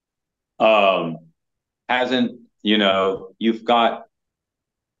 hasn't, you've got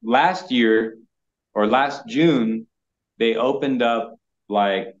last year or last June, they opened up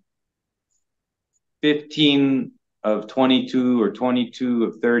like 15 of 22 or 22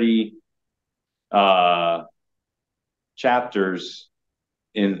 of 30 chapters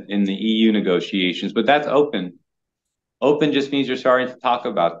in the EU negotiations, but that's open. Open just means you're starting to talk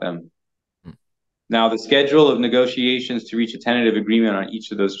about them. Now, the schedule of negotiations to reach a tentative agreement on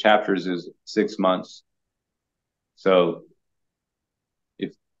each of those chapters is 6 months. So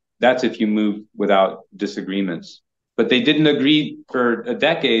if you move without disagreements. But they didn't agree for a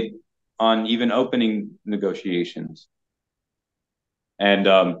decade on even opening negotiations. And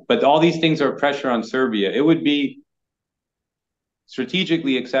but all these things are pressure on Serbia. It would be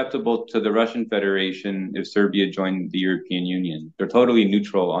strategically acceptable to the Russian Federation if Serbia joined the European Union. They're totally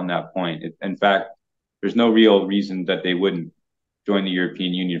neutral on that point. In fact, there's no real reason that they wouldn't join the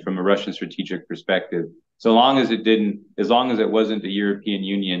European Union from a Russian strategic perspective. So long as it wasn't the European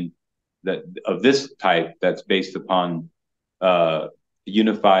Union that of this type that's based upon a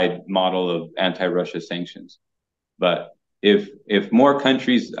unified model of anti-Russia sanctions. But if more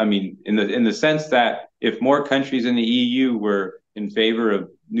countries, I mean, in the sense that if more countries in the EU were in favor of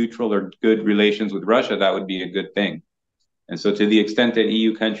neutral or good relations with Russia, that would be a good thing. And so to the extent that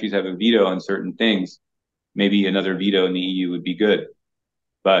EU countries have a veto on certain things, maybe another veto in the EU would be good.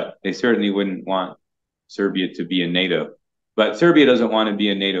 But they certainly wouldn't want Serbia to be in NATO. But Serbia doesn't want to be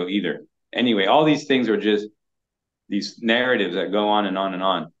in NATO either. Anyway, all these things are just these narratives that go on and on and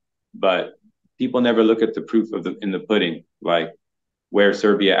on. But people never look at the proof in the pudding, like where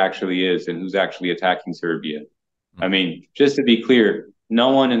Serbia actually is and who's actually attacking Serbia. I mean, just to be clear, no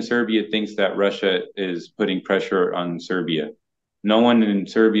one in Serbia thinks that Russia is putting pressure on Serbia. No one in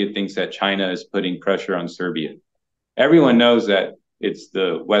Serbia thinks that China is putting pressure on Serbia. Everyone knows that it's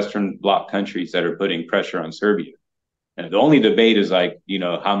the Western Bloc countries that are putting pressure on Serbia. And the only debate is like,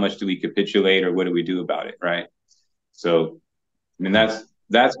 how much do we capitulate or what do we do about it, right? So, I mean,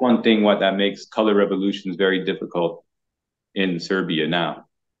 that's one thing that makes color revolutions very difficult in Serbia now.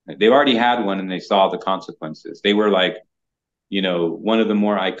 They've already had one and they saw the consequences. They were like, one of the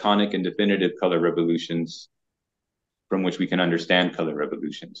more iconic and definitive color revolutions from which we can understand color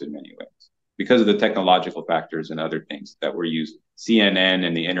revolutions in many ways because of the technological factors and other things that were used. CNN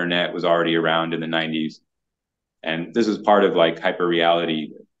and the internet was already around in the 90s. And this is part of like hyper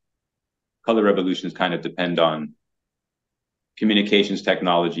reality. Color revolutions kind of depend on communications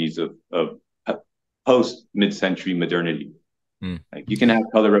technologies of post mid-century modernity. Like you can have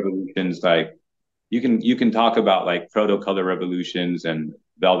color revolutions, like you can talk about like proto color revolutions and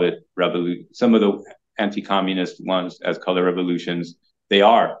velvet revolution. Some of the anti-communist ones as color revolutions, they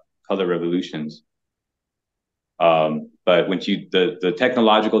are color revolutions. But when the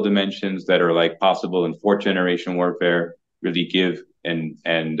technological dimensions that are like possible in fourth generation warfare really give and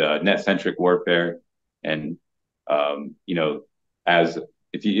net centric warfare and as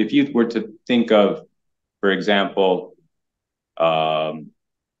if you were to think of, for example,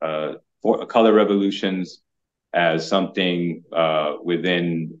 color revolutions as something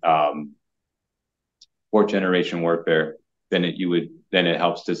within fourth generation warfare, then it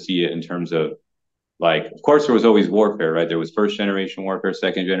helps to see it in terms of like, of course, there was always warfare, right? There was first generation warfare,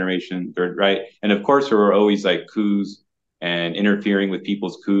 second generation, third, right? And of course, there were always like coups and interfering with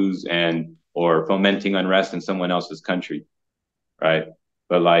people's coups or fomenting unrest in someone else's country, right?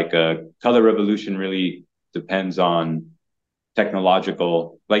 But like color revolution really depends on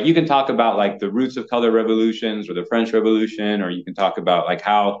technological, like you can talk about like the roots of color revolutions or the French Revolution, or you can talk about like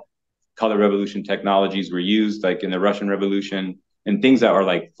how color revolution technologies were used like in the Russian Revolution, and things that are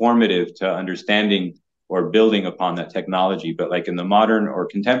like formative to understanding or building upon that technology. But like in the modern or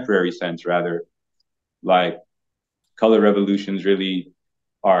contemporary sense, rather, like color revolutions really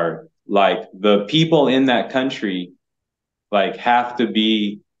are like the people in that country like have to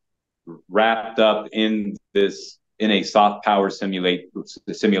be wrapped up in this in a soft power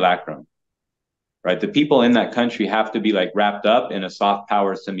simulacrum, right? The people in that country have to be like wrapped up in a soft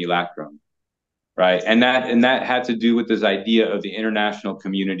power simulacrum, right? And that had to do with this idea of the international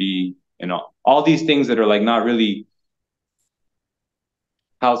community and all these things that are like not really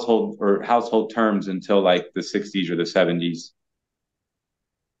household terms until like the 60s or the 70s.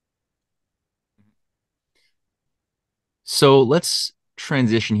 So let's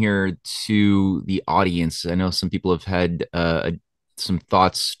transition here to the audience. I know some people have had some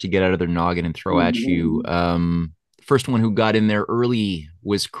thoughts to get out of their noggin and throw at you. First one who got in there early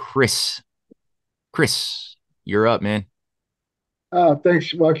was Chris. Chris, you're up, man.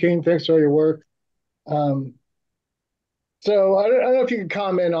 Thanks, Joaquin. Thanks for all your work. Um, I don't know if you could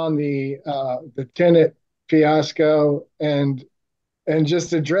comment on the tenant fiasco and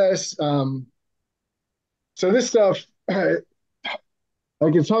just address this stuff.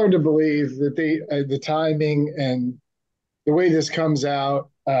 Like it's hard to believe that the timing and the way this comes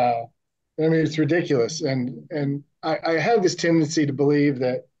out. I mean, it's ridiculous, and I have this tendency to believe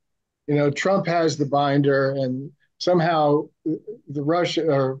that Trump has the binder, and somehow the Russia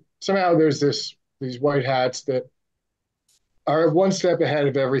or somehow there's these white hats that are one step ahead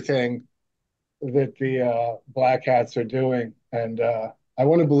of everything that the black hats are doing. And I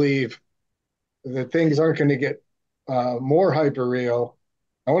want to believe that things aren't going to get more hyper real.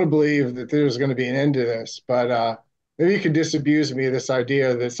 I want to believe that there's going to be an end to this. But maybe you could disabuse me of this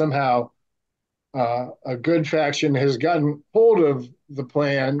idea that somehow a good faction has gotten hold of the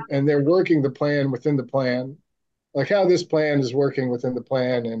plan and they're working the plan within the plan, like how this plan is working within the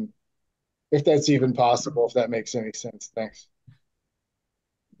plan, and if that's even possible, if that makes any sense. Thanks.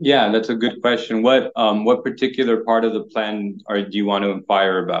 Yeah, that's a good question. What particular part of the plan do you want to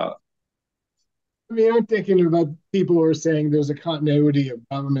inquire about? I mean, I'm thinking about people who are saying there's a continuity of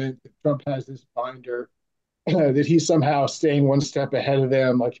government, that Trump has this binder, that he's somehow staying one step ahead of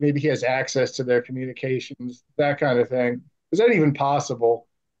them, like maybe he has access to their communications, that kind of thing. Is that even possible?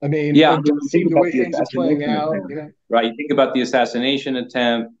 I mean, Yeah, I it mean, does you think seem the about way the things are playing assassination out, attempt, right? You think about the assassination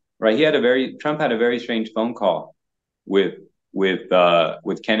attempt, right? Trump had a very strange phone call with with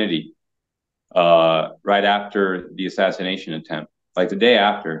Kennedy right after the assassination attempt, like the day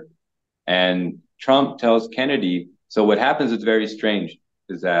after. And Trump tells Kennedy, so what happens is very strange,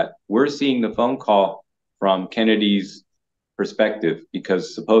 is that we're seeing the phone call from Kennedy's perspective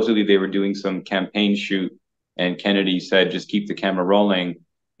because supposedly they were doing some campaign shoot and Kennedy said, just keep the camera rolling.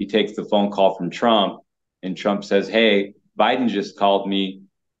 He takes the phone call from Trump and Trump says, hey, Biden just called me.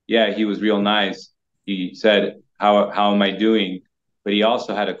 Yeah, he was real nice. He said, how am I doing? But he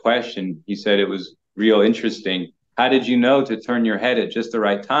also had a question. He said it was real interesting. How did you know to turn your head at just the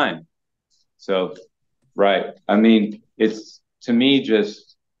right time? So, right. I mean, it's to me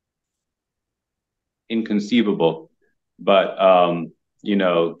just inconceivable. But you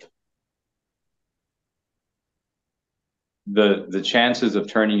know, the chances of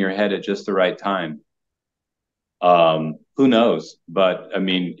turning your head at just the right time, who knows? But I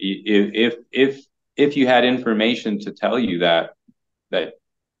mean, if you had information to tell you that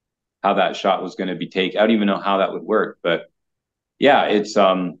how that shot was going to be taken, I don't even know how that would work. But yeah, it's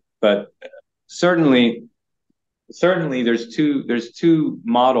but certainly there's two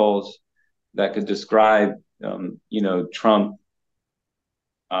models that could describe Trump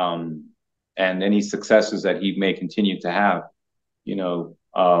um, and any successes that he may continue to have. You know,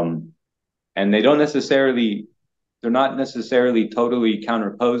 and they're not necessarily totally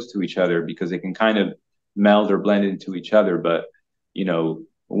counterposed to each other because they can kind of meld or blend into each other. But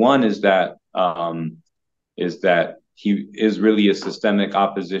one is that he is really a systemic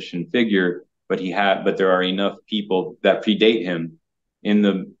opposition figure, but there are enough people that predate him in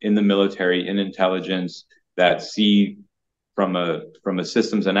the military, in intelligence, that see from a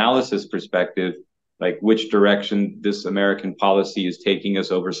systems analysis perspective, like which direction this American policy is taking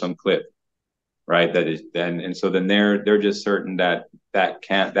us over some cliff, right? That is then, and so then they're just certain that that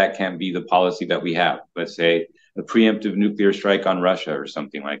can't be the policy that we have. Let's say a preemptive nuclear strike on Russia or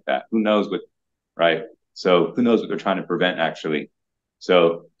something like that. Who knows what, right? So who knows what they're trying to prevent actually?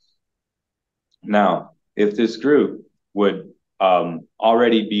 So now, if this group would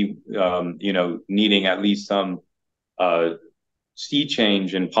already be, needing at least some uh, sea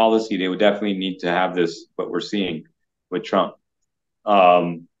change in policy, they would definitely need to have this, what we're seeing with Trump.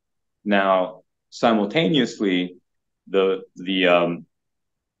 Now, simultaneously, the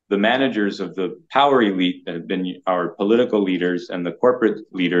managers of the power elite that have been our political leaders and the corporate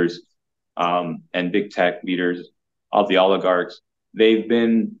leaders and big tech leaders, all the oligarchs, they've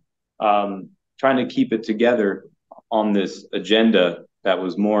been trying to keep it together on this agenda that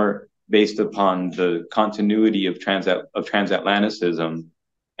was more based upon the continuity of transatlanticism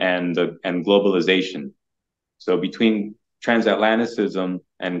and globalization. So between transatlanticism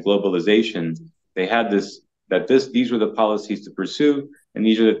and globalization, they had these were the policies to pursue, and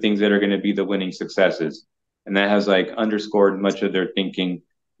these are the things that are going to be the winning successes. And that has like underscored much of their thinking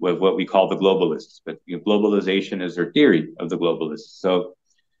with what we call the globalists. But globalization is their theory of the globalists. So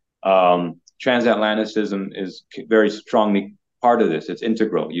transatlanticism is very strongly part of this. It's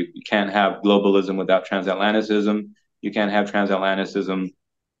integral. You can't have globalism without transatlanticism. You can't have transatlanticism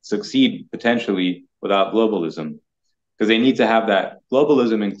succeed potentially without globalism, because they need to have that.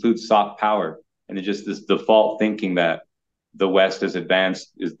 Globalism includes soft power, and it's just this default thinking that the West is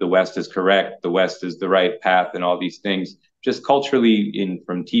advanced, is the West is correct, the West is the right path, and all these things. Just culturally,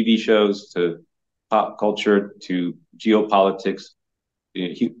 from TV shows to pop culture to geopolitics,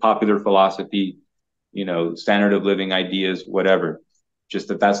 popular philosophy, standard of living ideas, whatever. Just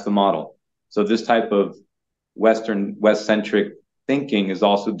that's the model. So this type of West-centric thinking is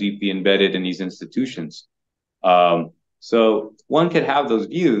also deeply embedded in these institutions. So one could have those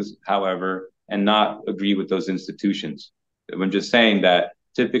views, however, and not agree with those institutions. I'm just saying that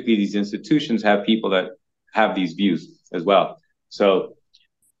typically these institutions have people that have these views as well. So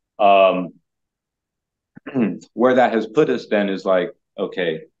where that has put us then is like,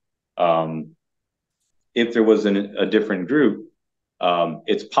 okay, if there was a different group,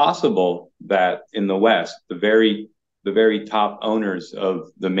 it's possible that in the West, the very top owners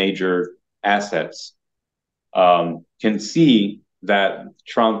of the major assets can see that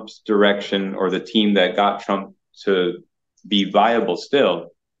Trump's direction, or the team that got Trump to be viable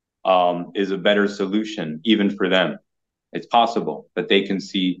still, is a better solution even for them. It's possible that they can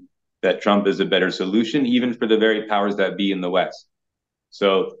see that Trump is a better solution even for the very powers that be in the West.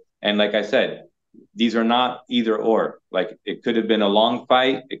 So, and like I said, these are not either or. Like, it could have been a long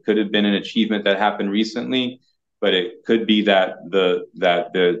fight, it could have been an achievement that happened recently, but it could be that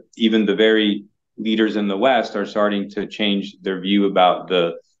even the very leaders in the West are starting to change their view about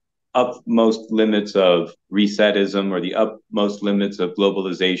the utmost limits of resetism or the utmost limits of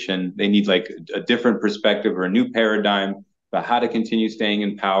globalization. They need like a different perspective or a new paradigm about how to continue staying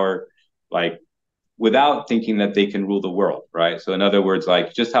in power, like without thinking that they can rule the world, right? So in other words,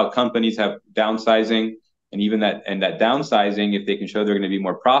 like just how companies have downsizing, and even that downsizing, if they can show they're going to be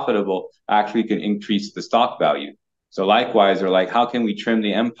more profitable, actually can increase the stock value. So likewise, they're like, how can we trim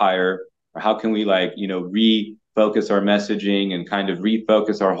the empire, or how can we refocus our messaging and kind of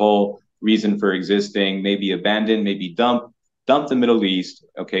refocus our whole reason for existing, maybe abandon, maybe dump the Middle East,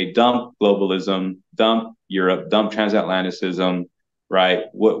 okay, dump globalism, dump Europe, dump transatlanticism, right?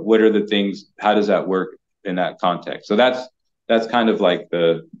 What are the things, how does that work in that context? So that's kind of like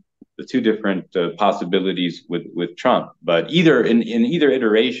the two different possibilities with Trump. But in either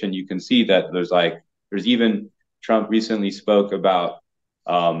iteration, you can see that there's even, Trump recently spoke about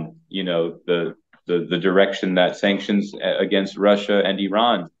the direction that sanctions against Russia and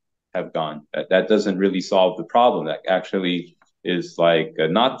Iran have gone. That doesn't really solve the problem. That actually is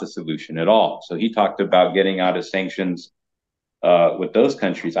not the solution at all. So he talked about getting out of sanctions with those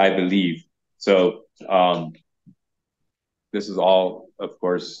countries, I believe. So this is all, of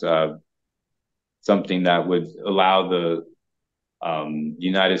course, something that would allow the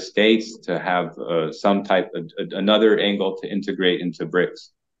United States to have some type of another angle to integrate into BRICS,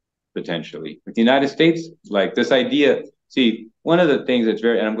 potentially. With the United States, like this idea, see, one of the things that's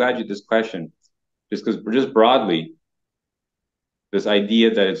and I'm glad you this question, just broadly, this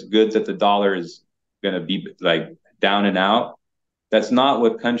idea that it's good that the dollar is going to be like down and out. That's not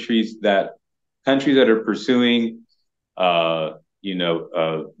what countries that are pursuing,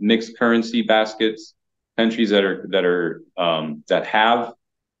 mixed currency baskets, countries that have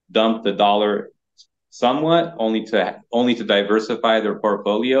dumped the dollar somewhat only to diversify their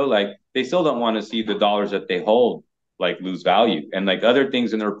portfolio. Like, they still don't want to see the dollars that they hold lose value, and other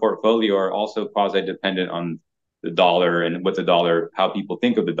things in their portfolio are also quasi dependent on the dollar and what the dollar, how people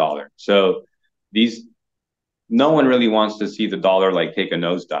think of the dollar. So no one really wants to see the dollar take a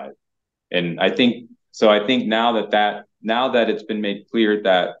nosedive. And I think now that it's been made clear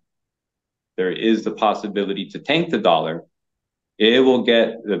that there is the possibility to tank the dollar, it will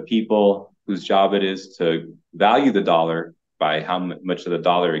get the people whose job it is to value the dollar by how much of the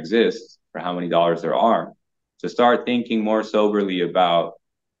dollar exists or how many dollars there are, to start thinking more soberly about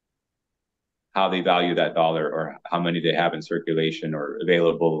how they value that dollar or how many they have in circulation or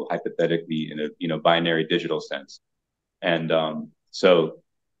available hypothetically in a binary digital sense. And so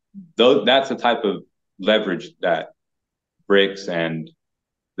that's the type of leverage that BRICS and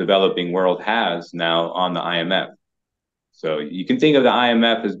developing world has now on the IMF. So you can think of the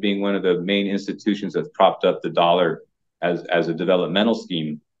IMF as being one of the main institutions that's propped up the dollar as a developmental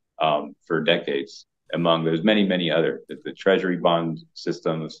scheme for decades. Among there's many other the treasury bond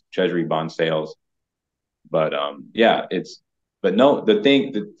systems, treasury bond sales, but no,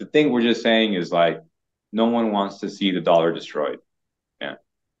 the thing we're just saying is like no one wants to see the dollar destroyed. Yeah,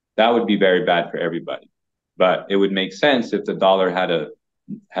 that would be very bad for everybody. But it would make sense if the dollar had a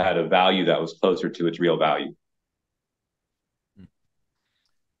value that was closer to its real value.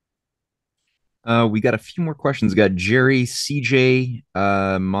 We got a few more questions. We got Jerry, CJ,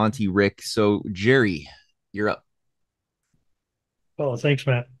 Monty, Rick. So Jerry, you're up. Oh, thanks,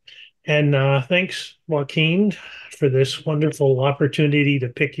 Matt. And thanks, Joaquin, for this wonderful opportunity to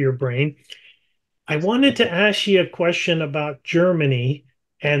pick your brain. I wanted to ask you a question about Germany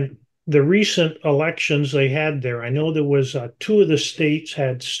and the recent elections they had there. I know there was two of the states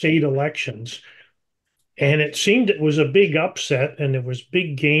had state elections, and it seemed it was a big upset, and there was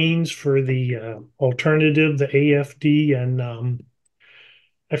big gains for the alternative, the AFD, and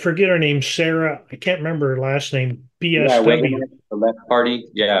I forget her name, Sarah. I can't remember her last name. BSW. Yeah, Wegener, the left party.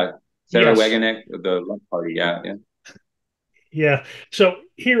 Yeah, Sarah Yes. Wegener, the left party. Yeah. Yeah. So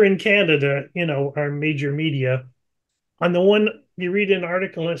here in Canada, our major media, on the one you read an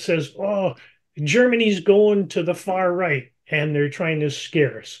article and it says, oh, Germany's going to the far right and they're trying to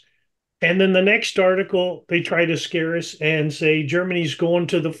scare us. And then the next article, they try to scare us and say Germany's going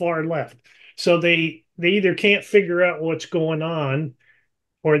to the far left. So they either can't figure out what's going on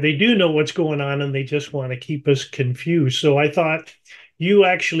or they do know what's going on and they just want to keep us confused. So I thought you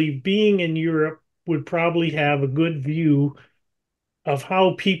actually being in Europe would probably have a good view of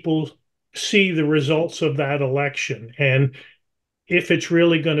how people see the results of that election and if it's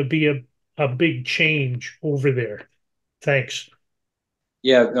really going to be a big change over there. Thanks.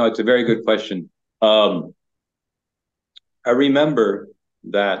 Yeah, no, it's a very good question. I remember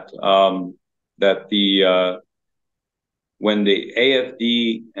that when the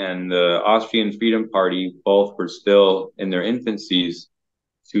AfD and the Austrian Freedom Party both were still in their infancies,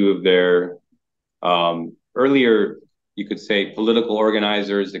 two of their earlier, you could say, political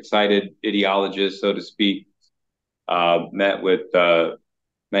organizers, excited ideologists, so to speak, met with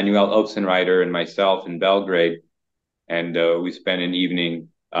Manuel Otzenreiter and myself in Belgrade, and we spent an evening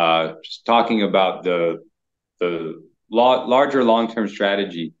just talking about the larger long-term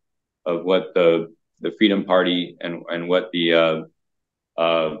strategy of what the Freedom Party and what the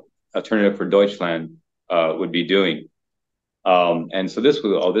Alternative for Deutschland would be doing. And so this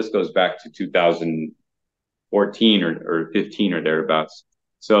goes back to 2014 or 15 or thereabouts.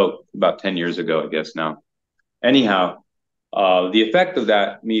 So about 10 years ago, I guess now. Anyhow, the effect of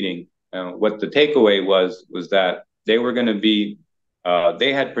that meeting, what the takeaway was that they were going to be,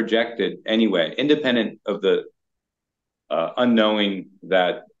 they had projected anyway, independent of the unknowing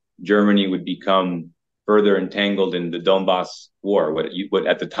that Germany would become further entangled in the Donbass war, what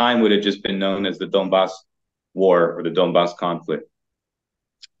at the time would have just been known as the Donbass war or the Donbass conflict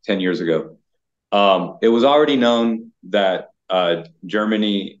 10 years ago. It was already known that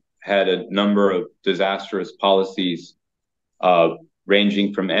Germany had a number of disastrous policies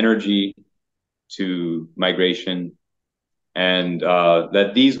ranging from energy to migration, and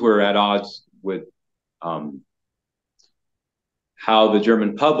that these were at odds with how the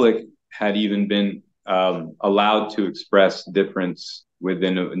German public had even been allowed to express difference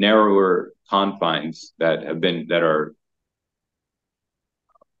within narrower confines that are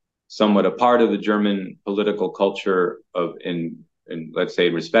somewhat a part of the German political culture in let's say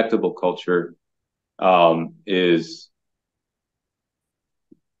respectable culture is,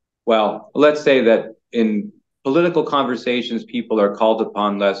 well, let's say that in political conversations, people are called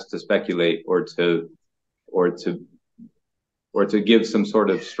upon less to speculate or to give some sort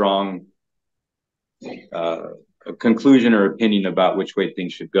of strong conclusion or opinion about which way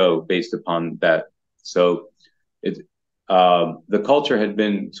things should go based upon that. So the culture had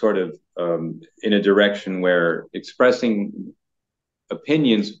been sort of in a direction where expressing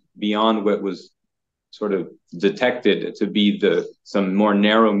opinions beyond what was sort of detected to be some more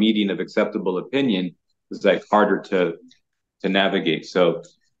narrow median of acceptable opinion was like harder to navigate. So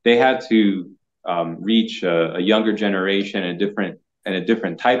they had to reach a younger generation and a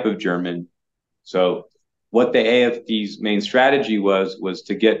different type of German. So what the AFD's main strategy was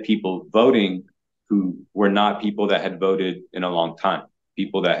to get people voting who were not people that had voted in a long time,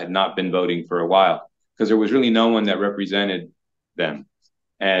 people that had not been voting for a while, because there was really no one that represented them,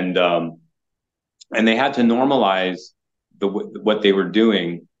 and they had to normalize what they were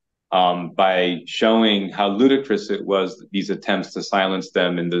doing by showing how ludicrous it was, these attempts to silence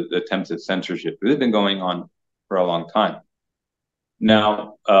them and the attempts at censorship that had been going on for a long time.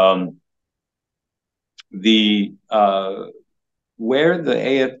 Now, where the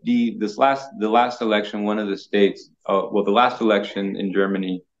AFD, the last election, one of the states, the last election in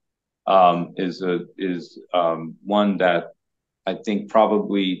Germany is one that I think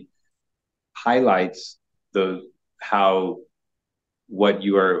probably highlights how what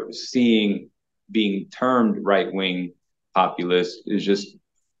you are seeing being termed right-wing populist is just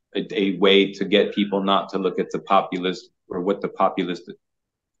a way to get people not to look at the populist or what the populist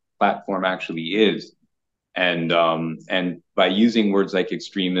platform actually is. And by using words like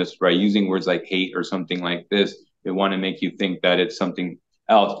extremist, by using words like hate or something like this, they want to make you think that it's something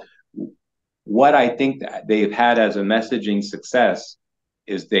else. What I think that they've had as a messaging success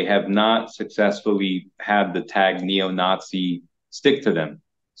is they have not successfully had the tag neo-Nazi stick to them.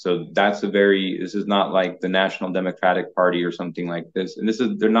 So this is not like the National Democratic Party or something like this. And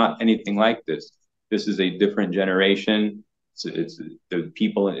they're not anything like this. This is a different generation. It's the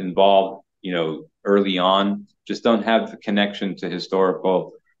people involved, early on, just don't have the connection to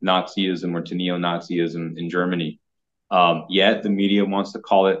historical Nazism or to neo-Nazism in Germany. Yet the media wants to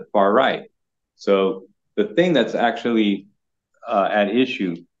call it far right. So the thing that's actually at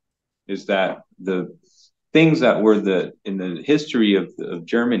issue is that the things that were in the history of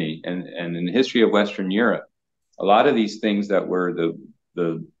Germany and in the history of Western Europe, a lot of these things that were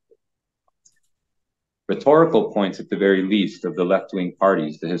the rhetorical points, at the very least, of the left-wing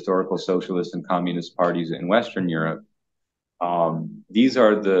parties, the historical socialist and communist parties in Western Europe, these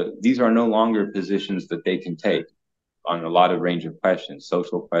are no longer positions that they can take on a lot of range of questions,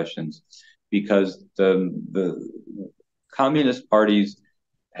 social questions, because the communist parties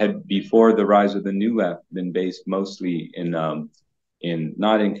had, before the rise of the New Left, been based mostly in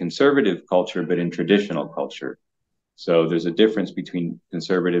not in conservative culture, but in traditional culture. So there's a difference between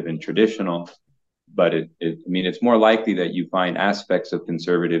conservative and traditional, but it's more likely that you find aspects of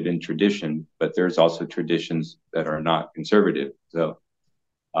conservative in tradition, but there's also traditions that are not conservative. So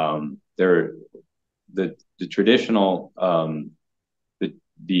the traditional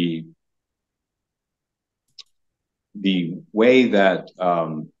the way that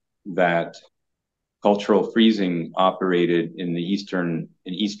that cultural freezing operated in East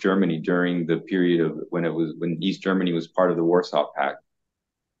Germany during the period of when East Germany was part of the Warsaw Pact.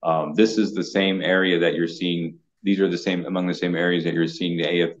 This is the same area that you're seeing. These are among the same areas that you're seeing the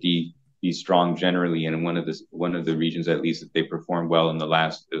AFD be strong generally, and one of the regions at least that they performed well in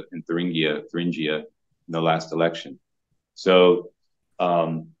Thuringia in the last election. So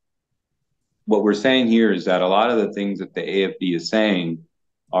what we're saying here is that a lot of the things that the AFD is saying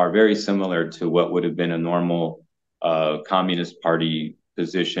are very similar to what would have been a normal Communist Party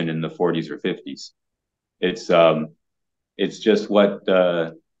position in the 40s or 50s. It's just what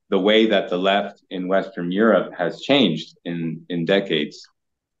the way that the left in Western Europe has changed in decades,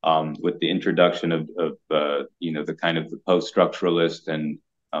 with the introduction of the kind of the post-structuralist and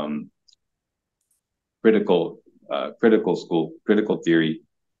critical theory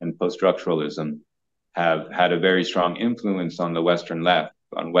and post-structuralism have had a very strong influence on the Western left,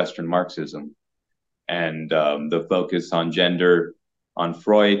 on Western Marxism, and the focus on gender, on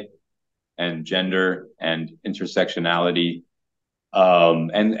Freud and gender and intersectionality.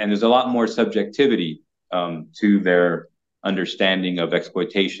 And there's a lot more subjectivity to their understanding of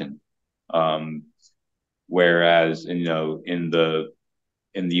exploitation. Whereas, in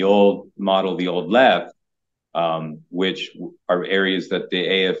the old model, the old left, which are areas that the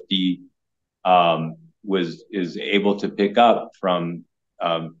AFD is able to pick up from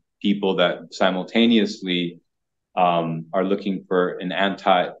people that simultaneously are looking for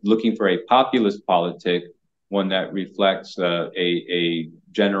a populist politic, one that reflects a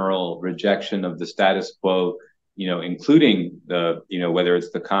general rejection of the status quo, including whether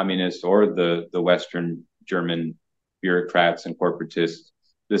it's the communists or the Western German bureaucrats and corporatists.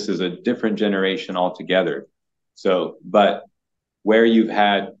 This is a different generation altogether. So, but where you've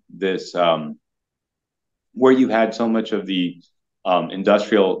had this, where you had so much of the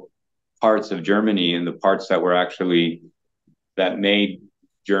industrial parts of Germany and the parts that made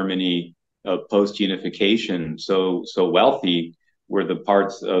Germany post-unification so wealthy, were the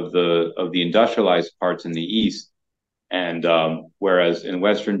parts of the industrialized parts in the East. And whereas in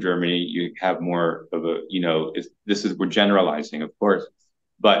Western Germany, you have more of a, we're generalizing, of course,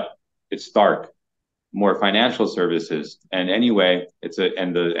 but it's stark, more financial services. And anyway,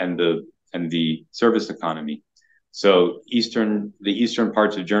 and the service economy. So the eastern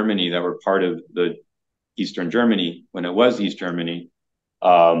parts of Germany that were part of the Eastern Germany, when it was East Germany,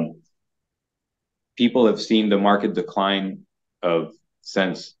 um, people have seen the market decline of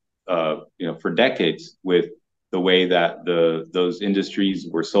since for decades with the way that those industries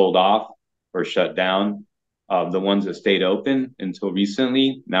were sold off or shut down. The ones that stayed open until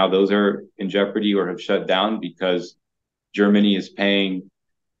recently, now those are in jeopardy or have shut down because Germany is paying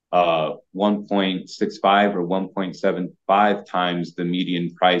 1.65 or 1.75 times the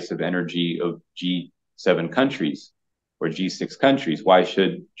median price of energy of G7 countries or G6 countries. Why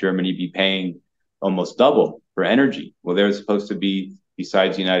should Germany be paying almost double for energy? Well, they're supposed to be,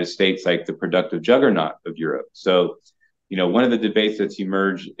 besides the United States, like the productive juggernaut of Europe. So, one of the debates that's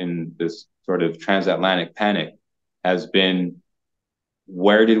emerged in this sort of transatlantic panic has been,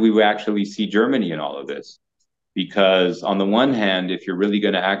 where did we actually see Germany in all of this? Because on the one hand, if you're really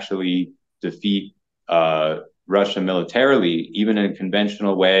going to actually defeat Russia militarily, even in a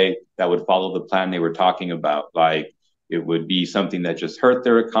conventional way that would follow the plan they were talking about, like it would be something that just hurt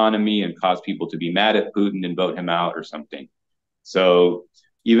their economy and cause people to be mad at Putin and vote him out or something. So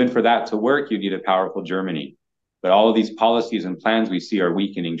even for that to work, you need a powerful Germany. But all of these policies and plans we see are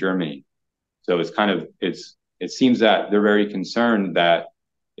weakening Germany. So it seems that they're very concerned that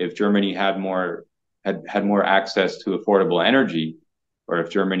if Germany had more access to affordable energy, or if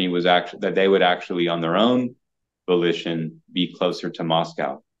Germany was that they would actually on their own volition be closer to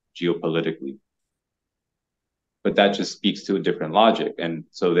Moscow geopolitically. But that just speaks to a different logic. And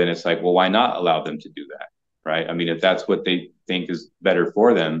so then it's like, well, why not allow them to do that? Right? I mean, if that's what they think is better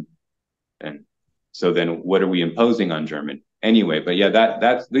for them, and so then what are we imposing on Germany? Anyway, but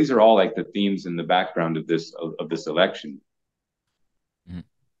yeah, these are all like the themes in the background of this election.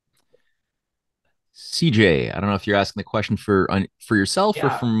 CJ, I don't know if you're asking the question for yourself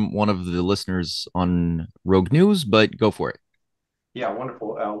or from one of the listeners on Rogue News, but go for it. Yeah,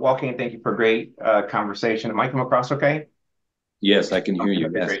 wonderful. Joaquin, thank you for a great conversation. Am I coming across okay? Yes, I can hear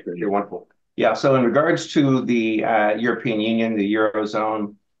you. Yes, great. You're wonderful. Yeah, so in regards to the European Union, the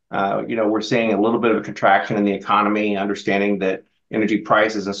Eurozone, we're seeing a little bit of a contraction in the economy, understanding that energy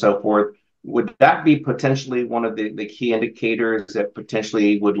prices and so forth. Would that be potentially one of the key indicators that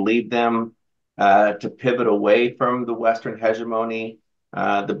potentially would lead them to pivot away from the Western hegemony?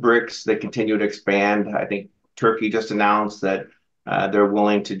 The BRICS, they continue to expand. I think Turkey just announced that they're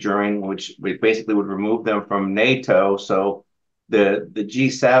willing to join, which basically would remove them from NATO. So the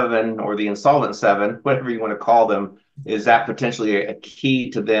G7 or the insolvent seven, whatever you want to call them, is that potentially a key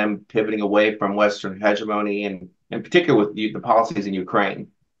to them pivoting away from Western hegemony, and in particular with the policies in Ukraine?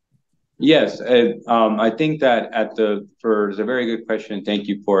 Yes, I think that it's a very good question. Thank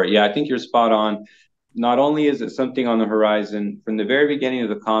you for it. Yeah, I think you're spot on. Not only is it something on the horizon, from the very beginning of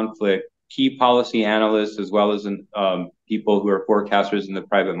the conflict, key policy analysts as well as people who are forecasters in the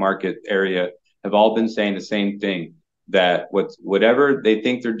private market area have all been saying the same thing, that whatever they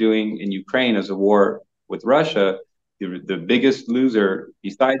think they're doing in Ukraine as a war with Russia, the biggest loser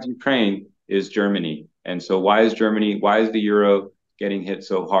besides Ukraine is Germany. And so why is the euro getting hit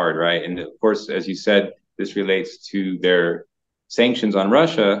so hard, right? And of course, as you said, this relates to their sanctions on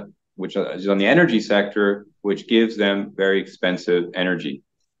Russia, which is on the energy sector, which gives them very expensive energy.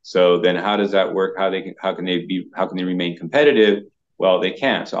 So then how does that work? How can they remain competitive? Well, they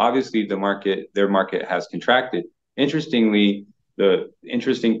can't. So obviously their market has contracted. Interestingly, the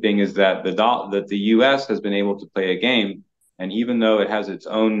interesting thing is that the US has been able to play a game, and even though it has its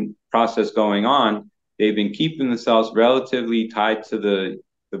own process going on, they've been keeping themselves relatively tied to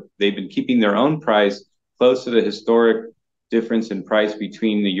they've been keeping their own price close to the historic difference in price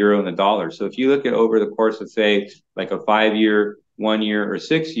between the euro and the dollar. So if you look at over the course of, say, like a 5-year, 1 year, or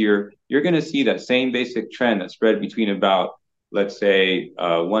 6 year, you're going to see that same basic trend that spread between about, let's say,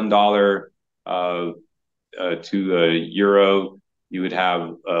 $1 to a euro. You would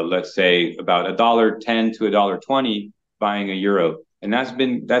have, let's say, about $1.10 to $1.20 buying a euro. And there's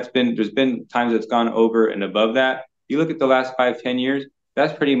been times it's gone over and above that. You look at the last 5-10 years,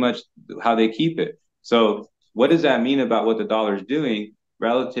 that's pretty much how they keep it. So what does that mean about what the dollar is doing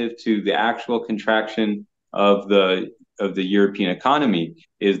relative to the actual contraction of the European economy?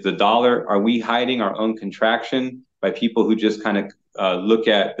 Is the dollar, are we hiding our own contraction by people who just kind of look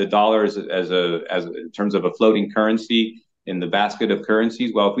at the dollar as in terms of a floating currency in the basket of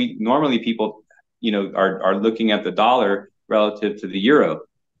currencies? Well, normally people, are looking at the dollar relative to the euro.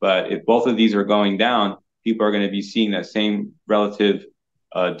 But if both of these are going down, people are going to be seeing that same relative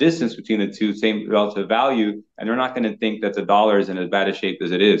distance between the two, same relative value, and they're not going to think that the dollar is in as bad a shape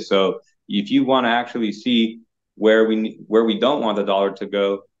as it is. So if you want to actually see where we don't want the dollar to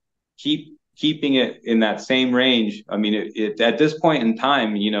go, keeping it in that same range. I mean, at this point in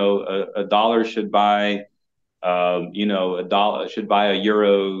time, a dollar should buy, a dollar should buy a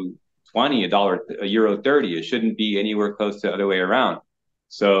euro 20, a euro 30. It shouldn't be anywhere close to the other way around.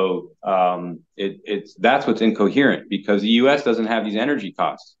 So that's what's incoherent, because the U.S. doesn't have these energy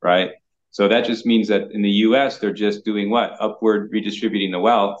costs, right? So that just means that in the U.S. they're just doing what? Upward redistributing the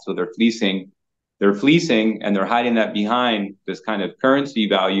wealth. So they're fleecing, and they're hiding that behind this kind of currency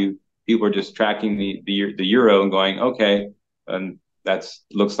value. People are just tracking the euro and going, okay, and that's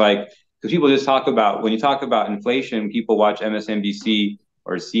looks like, because people just talk about, when you talk about inflation, people watch MSNBC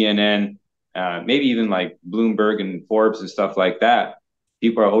or CNN, maybe even like Bloomberg and Forbes and stuff like that.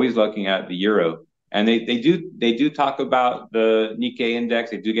 People are always looking at the euro, and they do talk about the Nikkei index.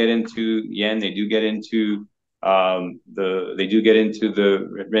 They do get into yen. They do get into the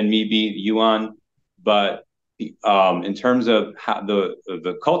renminbi, the yuan, but in terms of how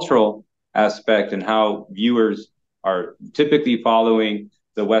the cultural aspect and how viewers are typically following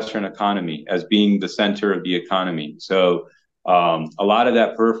the Western economy as being the center of the economy. So a lot of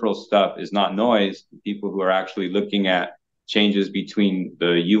that peripheral stuff is not noise. People who are actually looking at changes between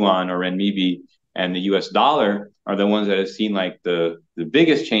the yuan or renminbi and the US dollar are the ones that have seen like the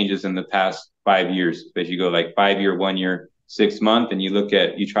biggest changes in the past 5 years. If you go like 5 year, 1 year, 6 month, and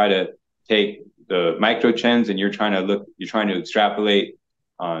you try to take the micro trends and you're trying to extrapolate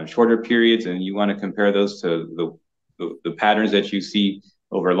shorter periods, and you want to compare those to the patterns that you see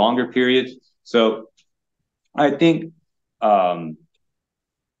over longer periods. So I think I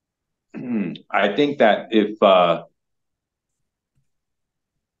think that if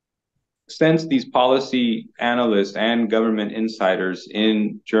since these policy analysts and government insiders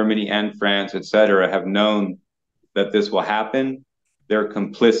in Germany and France, et cetera, have known that this will happen, they're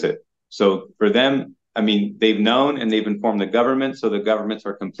complicit. So for them, I mean, they've known and they've informed the government, so the governments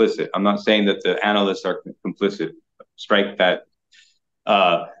are complicit. I'm not saying that the analysts are complicit. Strike that.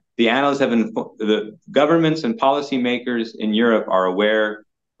 The analysts the governments and policymakers in Europe are aware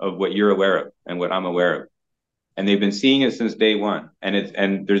of what you're aware of and what I'm aware of, and they've been seeing it since day one.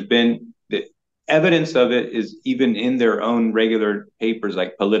 And there's been the evidence of it is even in their own regular papers,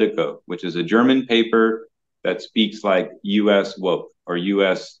 like Politico, which is a German paper that speaks like U.S. woke or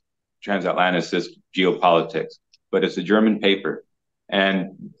U.S. transatlanticist geopolitics, but it's a German paper,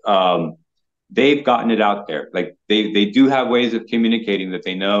 and they've gotten it out there. Like they do have ways of communicating that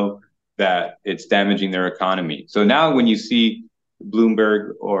they know that it's damaging their economy. So now when you see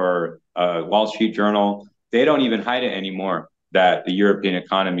Bloomberg or Wall Street Journal, they don't even hide it anymore that the European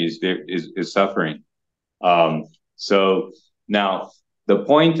economy is suffering. So now the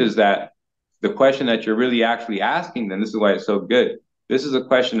point is that the question that you're really actually asking, then this is why it's so good. This is a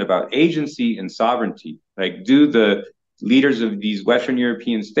question about agency and sovereignty. Like, do the leaders of these Western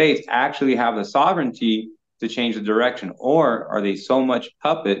European states actually have the sovereignty to change the direction? Or are they so much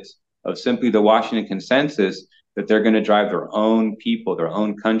puppets of simply the Washington consensus that they're going to drive their own people, their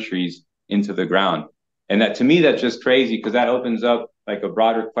own countries into the ground? And that, to me, that's just crazy, because that opens up like a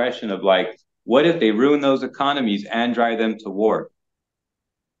broader question of like, what if they ruin those economies and drive them to war?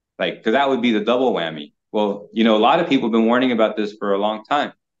 Like, because that would be the double whammy. Well, a lot of people have been warning about this for a long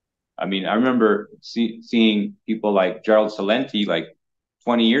time. I mean, I remember seeing people like Gerald Celente like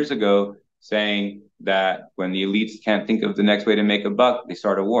 20 years ago saying that when the elites can't think of the next way to make a buck, they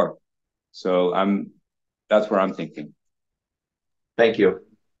start a war. So that's where I'm thinking. Thank you.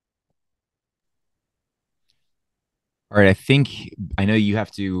 All right, I know you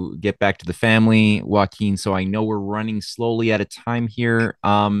have to get back to the family, Joaquin, so I know we're running slowly out of time here.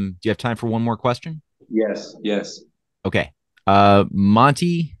 Do you have time for one more question? Yes. Okay.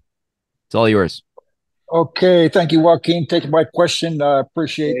 Monty, it's all yours. Okay, thank you, Joaquin. Taking my question.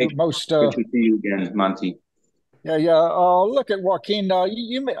 Appreciate Hey, most. good to see you again, Monty. Yeah. Look at Joaquin.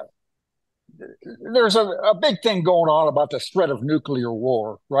 There's a big thing going on about the threat of nuclear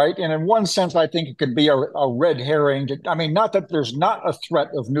war, right? And in one sense, I think it could be a red herring. I mean, not that there's not a threat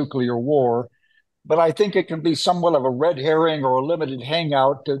of nuclear war, but I think it can be somewhat of a red herring or a limited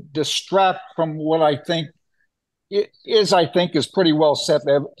hangout to distract from what I think is pretty well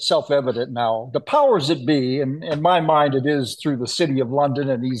self-evident now. The powers that be, and in my mind, it is through the City of London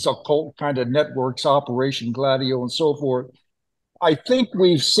and these occult kind of networks, Operation Gladio and so forth. I think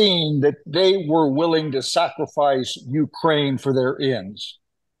we've seen that they were willing to sacrifice Ukraine for their ends.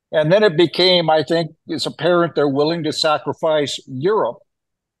 And then it became, I think, it's apparent they're willing to sacrifice Europe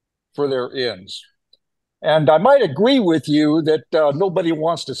for their ends. And I might agree with you that nobody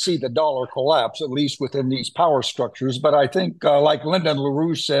wants to see the dollar collapse, at least within these power structures. But I think, like Lyndon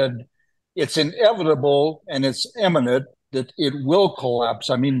LaRouche said, it's inevitable and it's imminent that it will collapse.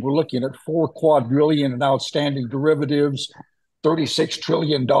 I mean, we're looking at 4 quadrillion in outstanding derivatives, $36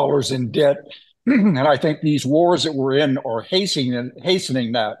 trillion in debt. And I think these wars that we're in are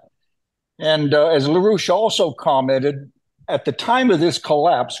hastening that. And as LaRouche also commented, at the time of this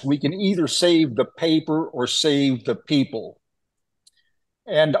collapse, we can either save the paper or save the people.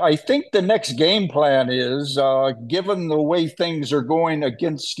 And I think the next game plan is, given the way things are going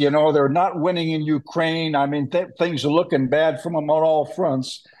against, they're not winning in Ukraine. I mean, things are looking bad from them on all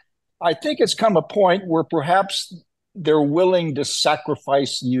fronts. I think it's come a point where perhaps they're willing to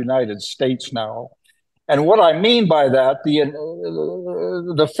sacrifice the United States now. And what I mean by that,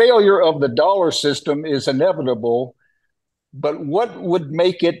 the failure of the dollar system is inevitable, but what would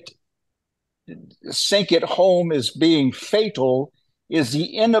make it sink it home as being fatal is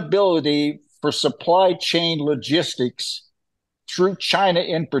the inability for supply chain logistics through China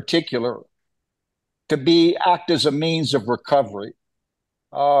in particular to act as a means of recovery.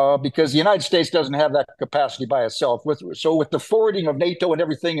 Because the United States doesn't have that capacity by itself. So with the forwarding of NATO and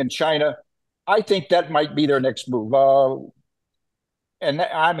everything in China, I think that might be their next move. And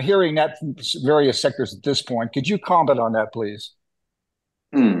I'm hearing that from various sectors at this point. Could you comment on that, please?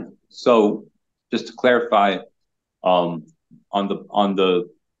 So just to clarify, on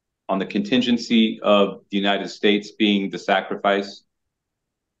the contingency of the United States being the sacrifice?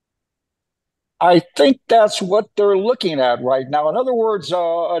 I think that's what they're looking at right now. In other words,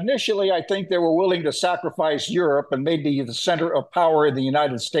 initially, I think they were willing to sacrifice Europe and maybe the center of power in the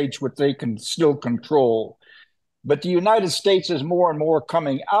United States, which they can still control. But the United States is more and more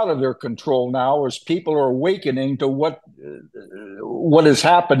coming out of their control now as people are awakening to what is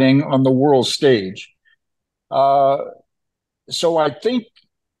happening on the world stage. So I think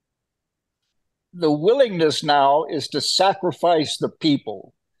the willingness now is to sacrifice the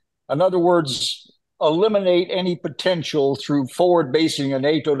people. In other words, eliminate any potential through forward basing of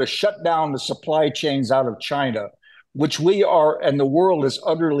NATO to shut down the supply chains out of China, which we are and the world is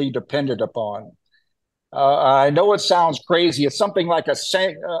utterly dependent upon. I know it sounds crazy. It's something like a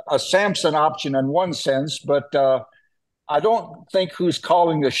Samson option in one sense, but I don't think who's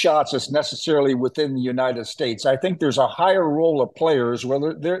calling the shots is necessarily within the United States. I think there's a higher role of players,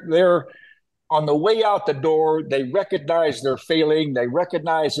 whether they're on the way out the door, they recognize they're failing. They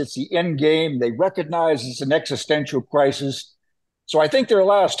recognize it's the end game. They recognize it's an existential crisis. So I think their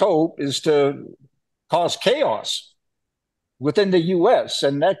last hope is to cause chaos within the U.S.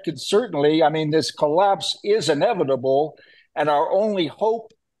 And that could certainly, I mean, this collapse is inevitable. And our only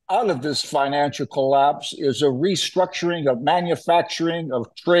hope out of this financial collapse is a restructuring of manufacturing,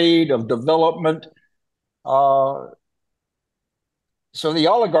 of trade, of development. So the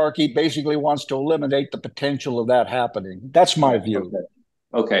oligarchy basically wants to eliminate the potential of that happening. That's my view.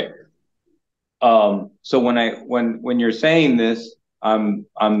 Okay. So when you're saying this, I'm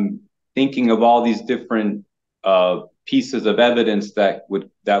thinking of all these different pieces of evidence that would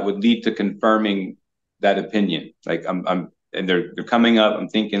lead to confirming that opinion. Like and they're coming up. I'm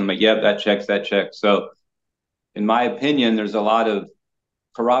thinking like, yeah, that checks. So in my opinion, there's a lot of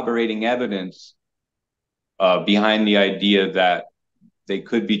corroborating evidence behind the idea that they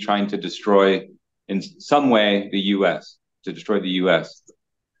could be trying to destroy in some way the U.S., to destroy the U.S.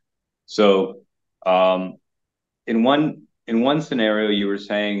 So in one scenario, you were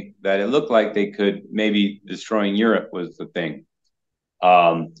saying that it looked like they could maybe destroying Europe was the thing.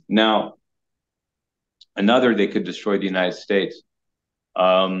 Now, another, they could destroy the United States.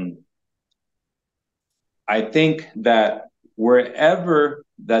 I think that wherever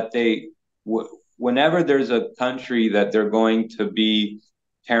that whenever there's a country that they're going to be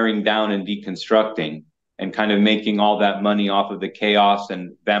tearing down and deconstructing and kind of making all that money off of the chaos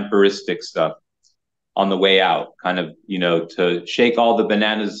and vampiristic stuff on the way out, kind of, to shake all the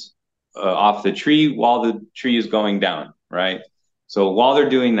bananas off the tree while the tree is going down, right? So while they're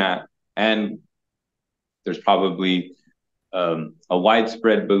doing that, and there's probably a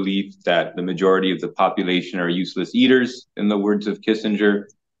widespread belief that the majority of the population are useless eaters, in the words of Kissinger.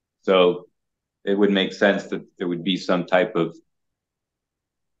 So it would make sense that there would be some type of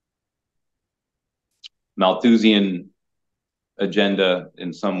Malthusian agenda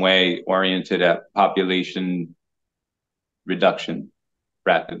in some way oriented at population reduction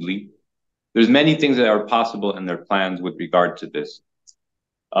rapidly. There's many things that are possible in their plans with regard to this.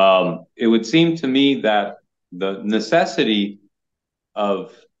 It would seem to me that the necessity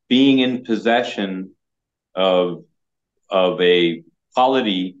of being in possession of a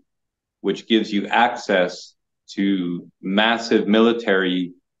polity which gives you access to massive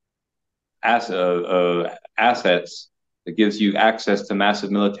military assets, that gives you access to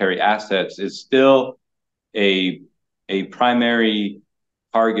massive military assets, is still a primary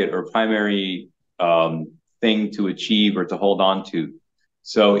target or primary thing to achieve or to hold on to.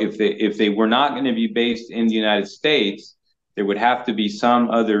 So if they were not going to be based in the United States, there would have to be some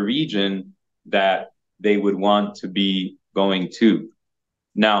other region that they would want to be going to.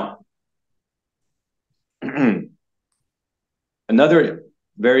 Now, another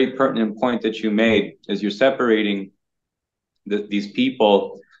very pertinent point that you made is you're separating these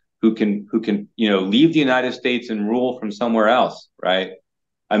people who can leave the United States and rule from somewhere else, right?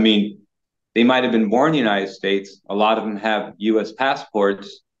 I mean, they might have been born in the United States. A lot of them have U.S.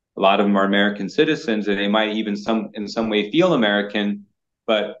 passports. A lot of them are American citizens, and they might even in some way feel American.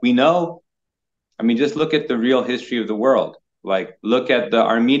 But we know, I mean, just look at the real history of the world. Like, look at the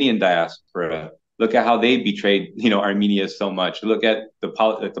Armenian diaspora. Look at how they betrayed, Armenia so much. Look at the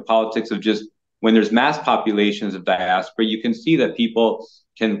politics of just when there's mass populations of diaspora, you can see that people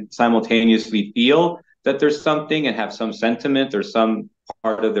can simultaneously feel that there's something and have some sentiment or some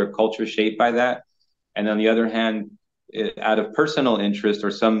part of their culture shaped by that. And on the other hand, out of personal interest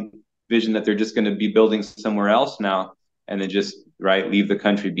or some vision that they're just going to be building somewhere else now, and then just leave the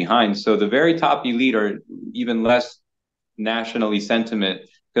country behind. So the very top elite are even less nationally sentiment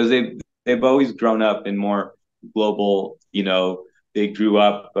because they've always grown up in more global, they grew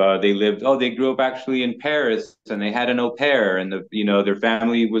up, they grew up actually in Paris, and they had an au pair, and their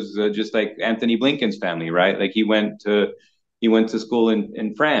family was just like Anthony Blinken's family, right? Like he went to school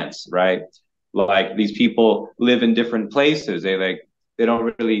in France, right? Like these people live in different places. They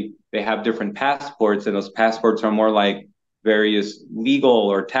have different passports, and those passports are more like various legal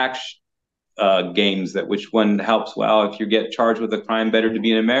or tax games that which one helps. Well, if you get charged with a crime, better to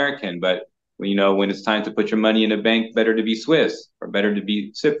be an American, but when it's time to put your money in a bank, better to be Swiss or better to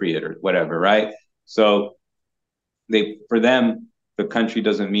be Cypriot or whatever, right? So for them, the country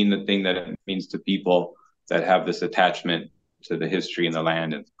doesn't mean the thing that it means to people that have this attachment to the history and the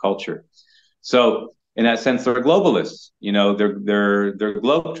land and the culture. So in that sense, they're globalists. They're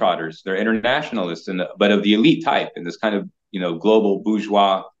globetrotters. They're internationalists, but of the elite type in this kind of global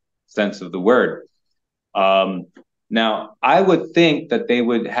bourgeois sense of the word. Now, I would think that they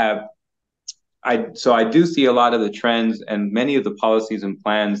would have. So I do see a lot of the trends and many of the policies and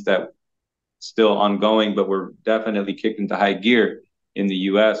plans that still ongoing, but were definitely kicked into high gear in the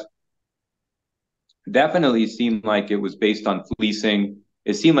U.S. Definitely seemed like it was based on fleecing.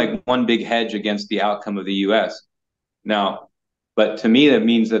 It seemed like one big hedge against the outcome of the U.S. Now, but to me, that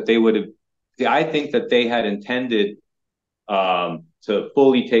means that they would have. I think that they had intended to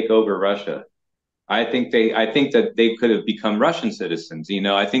fully take over Russia. I think that they could have become Russian citizens.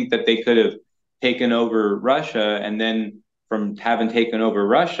 I think that they could have taken over Russia, and then from having taken over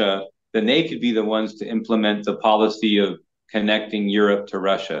Russia, then they could be the ones to implement the policy of connecting Europe to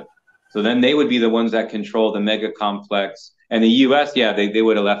Russia. So then they would be the ones that control the mega complex, and the U.S. They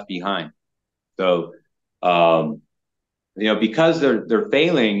would have left behind. So because they're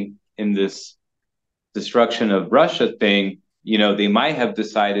failing in this destruction of Russia thing, they might have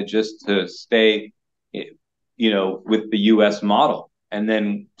decided just to stay with the U.S. model. And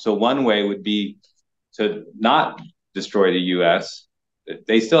then, so one way would be to not destroy the U.S.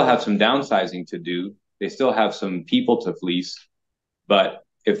 They still have some downsizing to do. They still have some people to fleece. But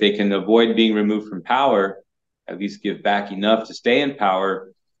if they can avoid being removed from power, at least give back enough to stay in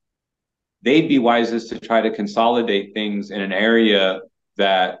power, they'd be wisest to try to consolidate things in an area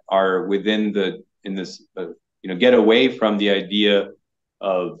that are within get away from the idea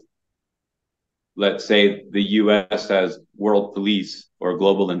of, let's say, the U.S. as world police or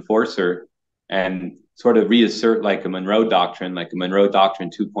global enforcer, and sort of reassert like a Monroe Doctrine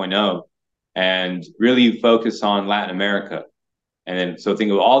 2.0, and really focus on Latin America. And then, so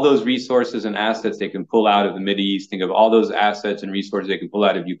think of all those resources and assets they can pull out of the Mideast. Think of all those assets and resources they can pull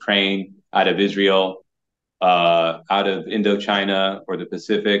out of Ukraine, out of Israel, out of Indochina or the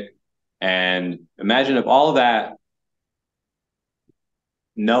Pacific. And imagine if all of that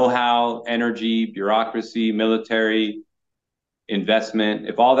know-how, energy, bureaucracy, military, investment,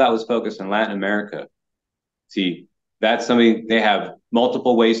 if all that was focused on Latin America. See, that's something, they have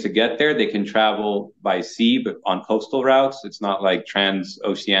multiple ways to get there. They can travel by sea, but on coastal routes. It's not like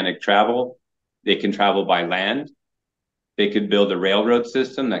transoceanic travel. They can travel by land. They could build a railroad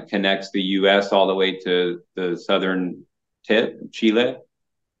system that connects the U.S. all the way to the southern tip, Chile.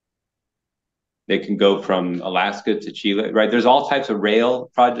 They can go from Alaska to Chile, right? There's all types of rail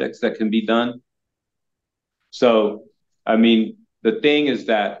projects that can be done. So, I mean, the thing is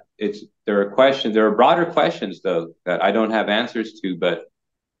that there are questions. There are broader questions though that I don't have answers to, but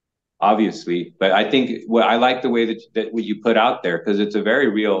obviously, but I think what I like the way that what you put out there because it's a very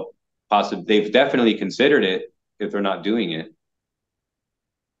real possible. They've definitely considered it if they're not doing it.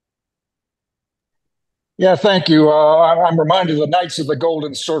 Yeah, thank you. I'm reminded of the Knights of the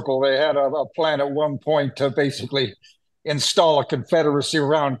Golden Circle. They had a plan at one point to basically install a confederacy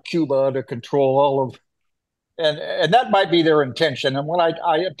around Cuba to control all of and that might be their intention. And when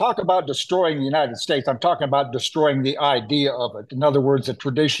I talk about destroying the United States, I'm talking about destroying the idea of it. In other words, a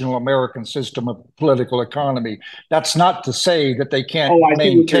traditional American system of political economy. That's not to say that they can't Oh, I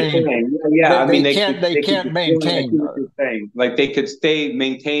see what you're maintain. saying. Yeah, I mean, They they could can't destroy. I see maintain. what you're saying. Like they could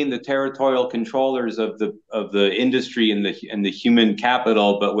maintain the territorial controllers of the industry and the human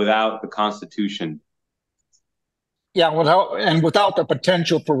capital, but without the Constitution. Yeah, without the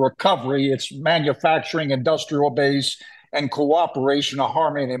potential for recovery, it's manufacturing, industrial base, and cooperation, a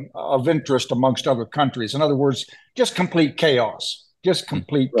harmony of interest amongst other countries. In other words, just complete chaos. Just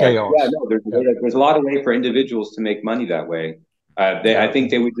complete Right. Yeah. chaos. No. Yeah. There's a lot of way for individuals to make money that way. I Yeah.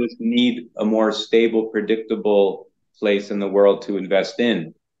 think they would just need a more stable, predictable place in the world to invest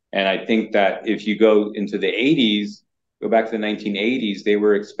in. And I think that if you go into the 80s, go back to the 1980s, they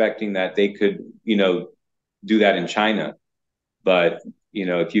were expecting that they could, do that in China. But,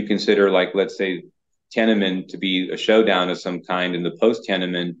 if you consider like, let's say Tiananmen to be a showdown of some kind in the post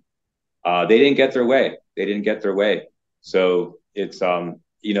Tiananmen, they didn't get their way. They didn't get their way. So it's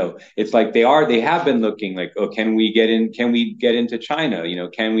like they have been looking like, oh, can we get into China?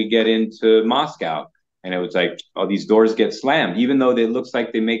 Can we get into Moscow? And it was like, oh, these doors get slammed, even though it looks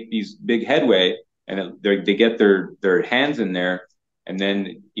like they make these big headway and they get their hands in there. And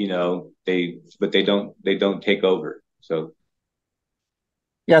then, they don't take over. So,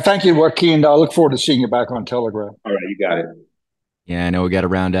 Yeah. Thank you, Joaquin. I look forward to seeing you back on Telegram. all right, you got it. Yeah, I know we got to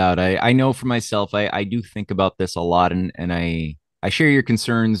round out. I know for myself, I do think about this a lot, and I share your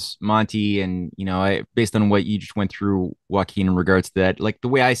concerns, Monty, and based on what you just went through, Joaquin, in regards to that, like the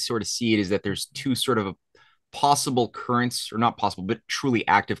way I sort of see it is that there's two sort of possible currents, or not possible, but truly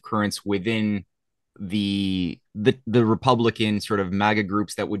active currents within the Republican sort of MAGA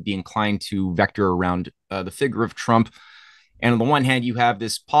groups that would be inclined to vector around the figure of Trump. And on the one hand, you have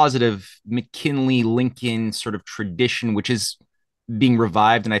this positive McKinley Lincoln sort of tradition, which is being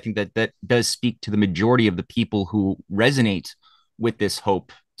revived. And I think that does speak to the majority of the people who resonate with this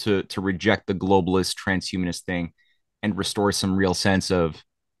hope to reject the globalist transhumanist thing and restore some real sense of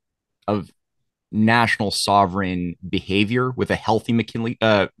national sovereign behavior with a healthy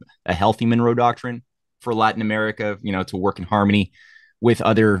a healthy Monroe Doctrine for Latin America, to work in harmony with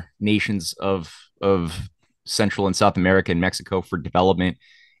other nations of Central and South America and Mexico for development.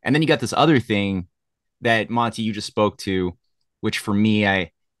 And then you got this other thing that Monty you just spoke to, which for me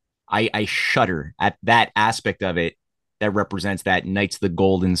I shudder at that aspect of it that represents that Knights of the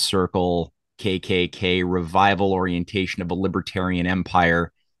Golden Circle KKK revival orientation of a libertarian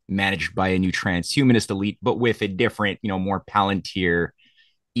empire managed by a new transhumanist elite, but with a different, more Palantir,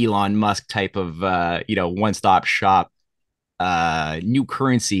 Elon Musk type of, one-stop shop, new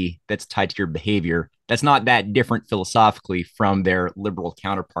currency that's tied to your behavior. That's not that different philosophically from their liberal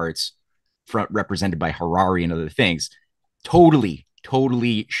counterparts represented by Harari and other things. Totally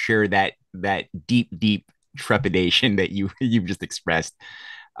share that deep trepidation that you've just expressed.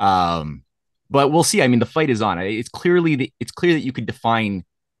 But we'll see. I mean, the fight is on. It's clear that you could define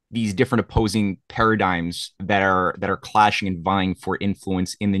these different opposing paradigms that are clashing and vying for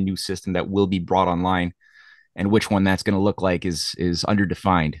influence in the new system that will be brought online, and which one that's going to look like is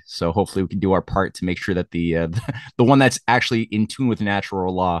underdefined. So hopefully we can do our part to make sure that the the one that's actually in tune with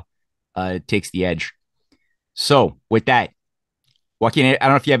natural law takes the edge. So with that, Joaquin, I don't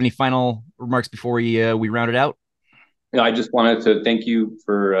know if you have any final remarks before we round it out. I just wanted to thank you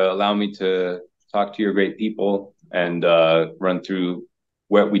for allowing me to talk to your great people and run through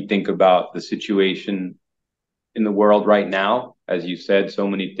what we think about the situation in the world right now. As you said, so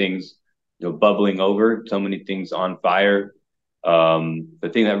many things, bubbling over, so many things on fire. The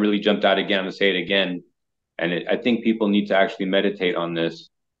thing that really jumped out again, I'm gonna say it again, and I think people need to actually meditate on this.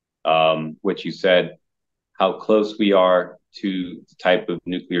 What you said, how close we are to the type of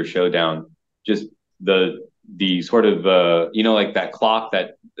nuclear showdown. Just the sort of like that clock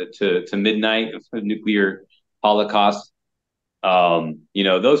that to midnight of nuclear holocaust.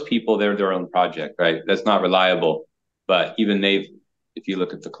 Those people, they're their own project, right? That's not reliable. But even if you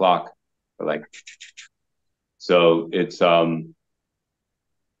look at the clock, they're like, so it's the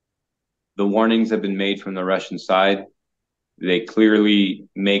warnings have been made from the Russian side. They clearly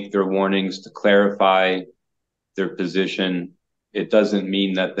make their warnings to clarify their position it doesn't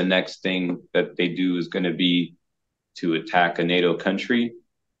mean that the next thing that they do is going to be to attack a NATO country.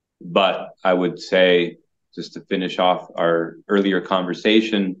 But I would say, just to finish off our earlier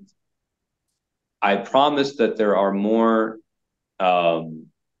conversation, I promise that there are more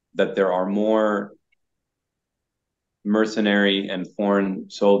mercenary and foreign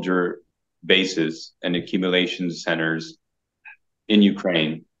soldier bases and accumulation centers in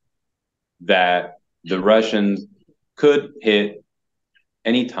Ukraine that the Russians could hit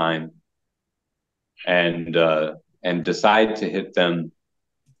anytime and decide to hit them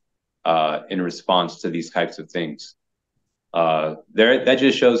in response to these types of things. That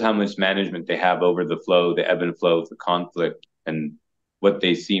just shows how much management they have over the ebb and flow of the conflict, and what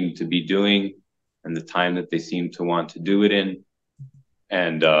they seem to be doing, and the time that they seem to want to do it in.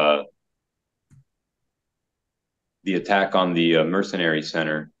 And the attack on the mercenary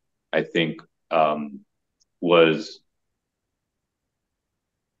center, I think, was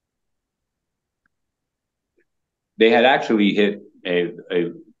they had actually hit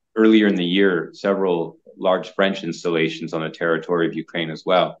earlier in the year several large French installations on the territory of Ukraine as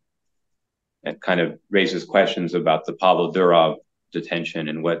well. It kind of raises questions about the Pavel Durov detention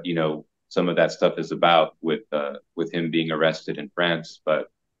and what, you know, some of that stuff is about with him being arrested in France. But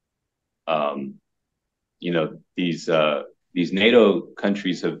you know, these NATO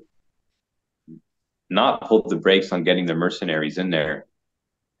countries have not pulled the brakes on getting their mercenaries in there,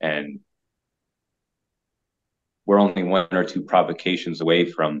 and we're only one or two provocations away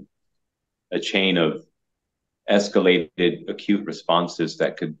from a chain of escalated acute responses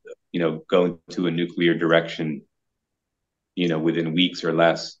that could, you know, go into a nuclear direction, you know, within weeks or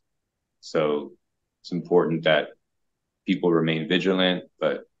less. So it's important that people remain vigilant,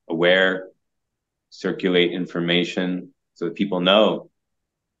 but aware, circulate information so that people know,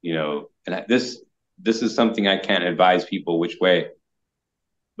 you know, and this is something I can't advise people which way,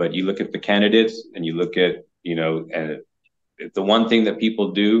 but you look at the candidates and you look at, you know, and the one thing that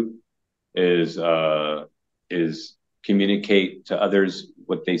people do is communicate to others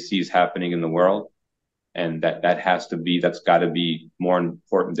what they see is happening in the world. And that's got to be more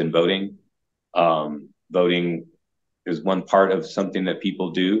important than voting. Voting is one part of something that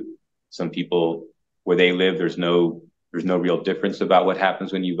people do. Some people, where they live, there's no real difference about what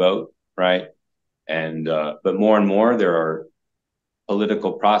happens when you vote, right? And but more and more, there are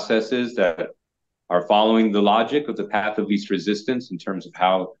political processes that are following the logic of the path of least resistance in terms of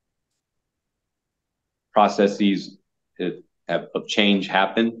how processes of change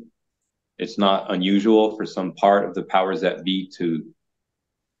happen. It's not unusual for some part of the powers that be to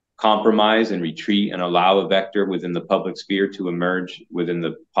compromise and retreat and allow a vector within the public sphere to emerge within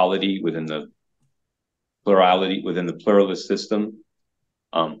the polity, within the plurality, within the pluralist system,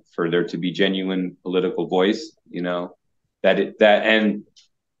 for there to be genuine political voice, you know, and,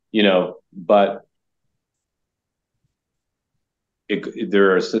 you know, but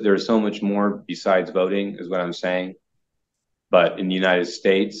there's so much more besides voting is what I'm saying. But in the United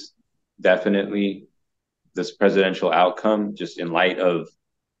States, definitely this presidential outcome, just in light of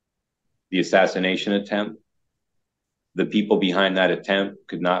the assassination attempt, the people behind that attempt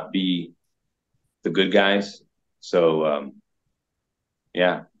could not be the good guys. So,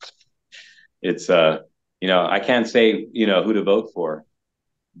 yeah, it's, you know, I can't say, you know, who to vote for,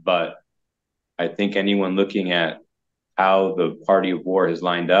 but I think anyone looking at how the party of war has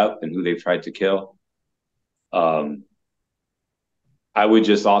lined up and who they've tried to kill, I would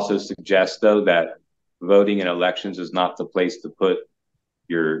just also suggest, though, that voting in elections is not the place to put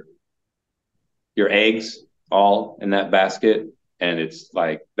your eggs all in that basket. And it's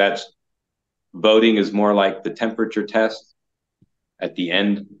like voting is more like the temperature test at the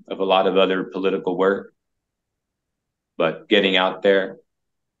end of a lot of other political work. But getting out there,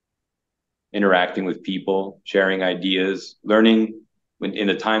 interacting with people, sharing ideas, learning in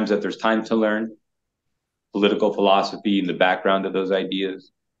the times that there's time to learn, political philosophy in the background of those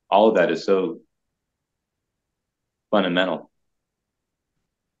ideas, all of that is so fundamental.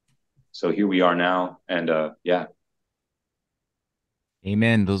 So here we are now, and yeah.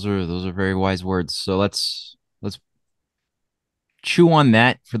 Amen. Those are very wise words. So let's chew on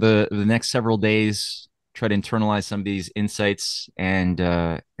that for the next several days. Try to internalize some of these insights, and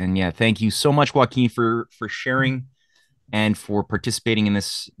yeah, thank you so much, Joaquin, for sharing and for participating in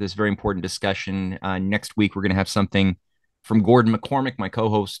this very important discussion. Next week, we're going to have something from Gordon McCormick, my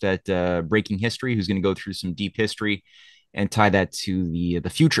co-host at Breaking History, who's going to go through some deep history and tie that to the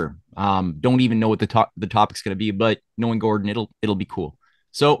future. Don't even know what the topic's going to be, but knowing Gordon, it'll be cool.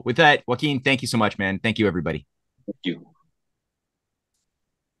 So with that, Joaquin, thank you so much, man. Thank you, everybody. Thank you.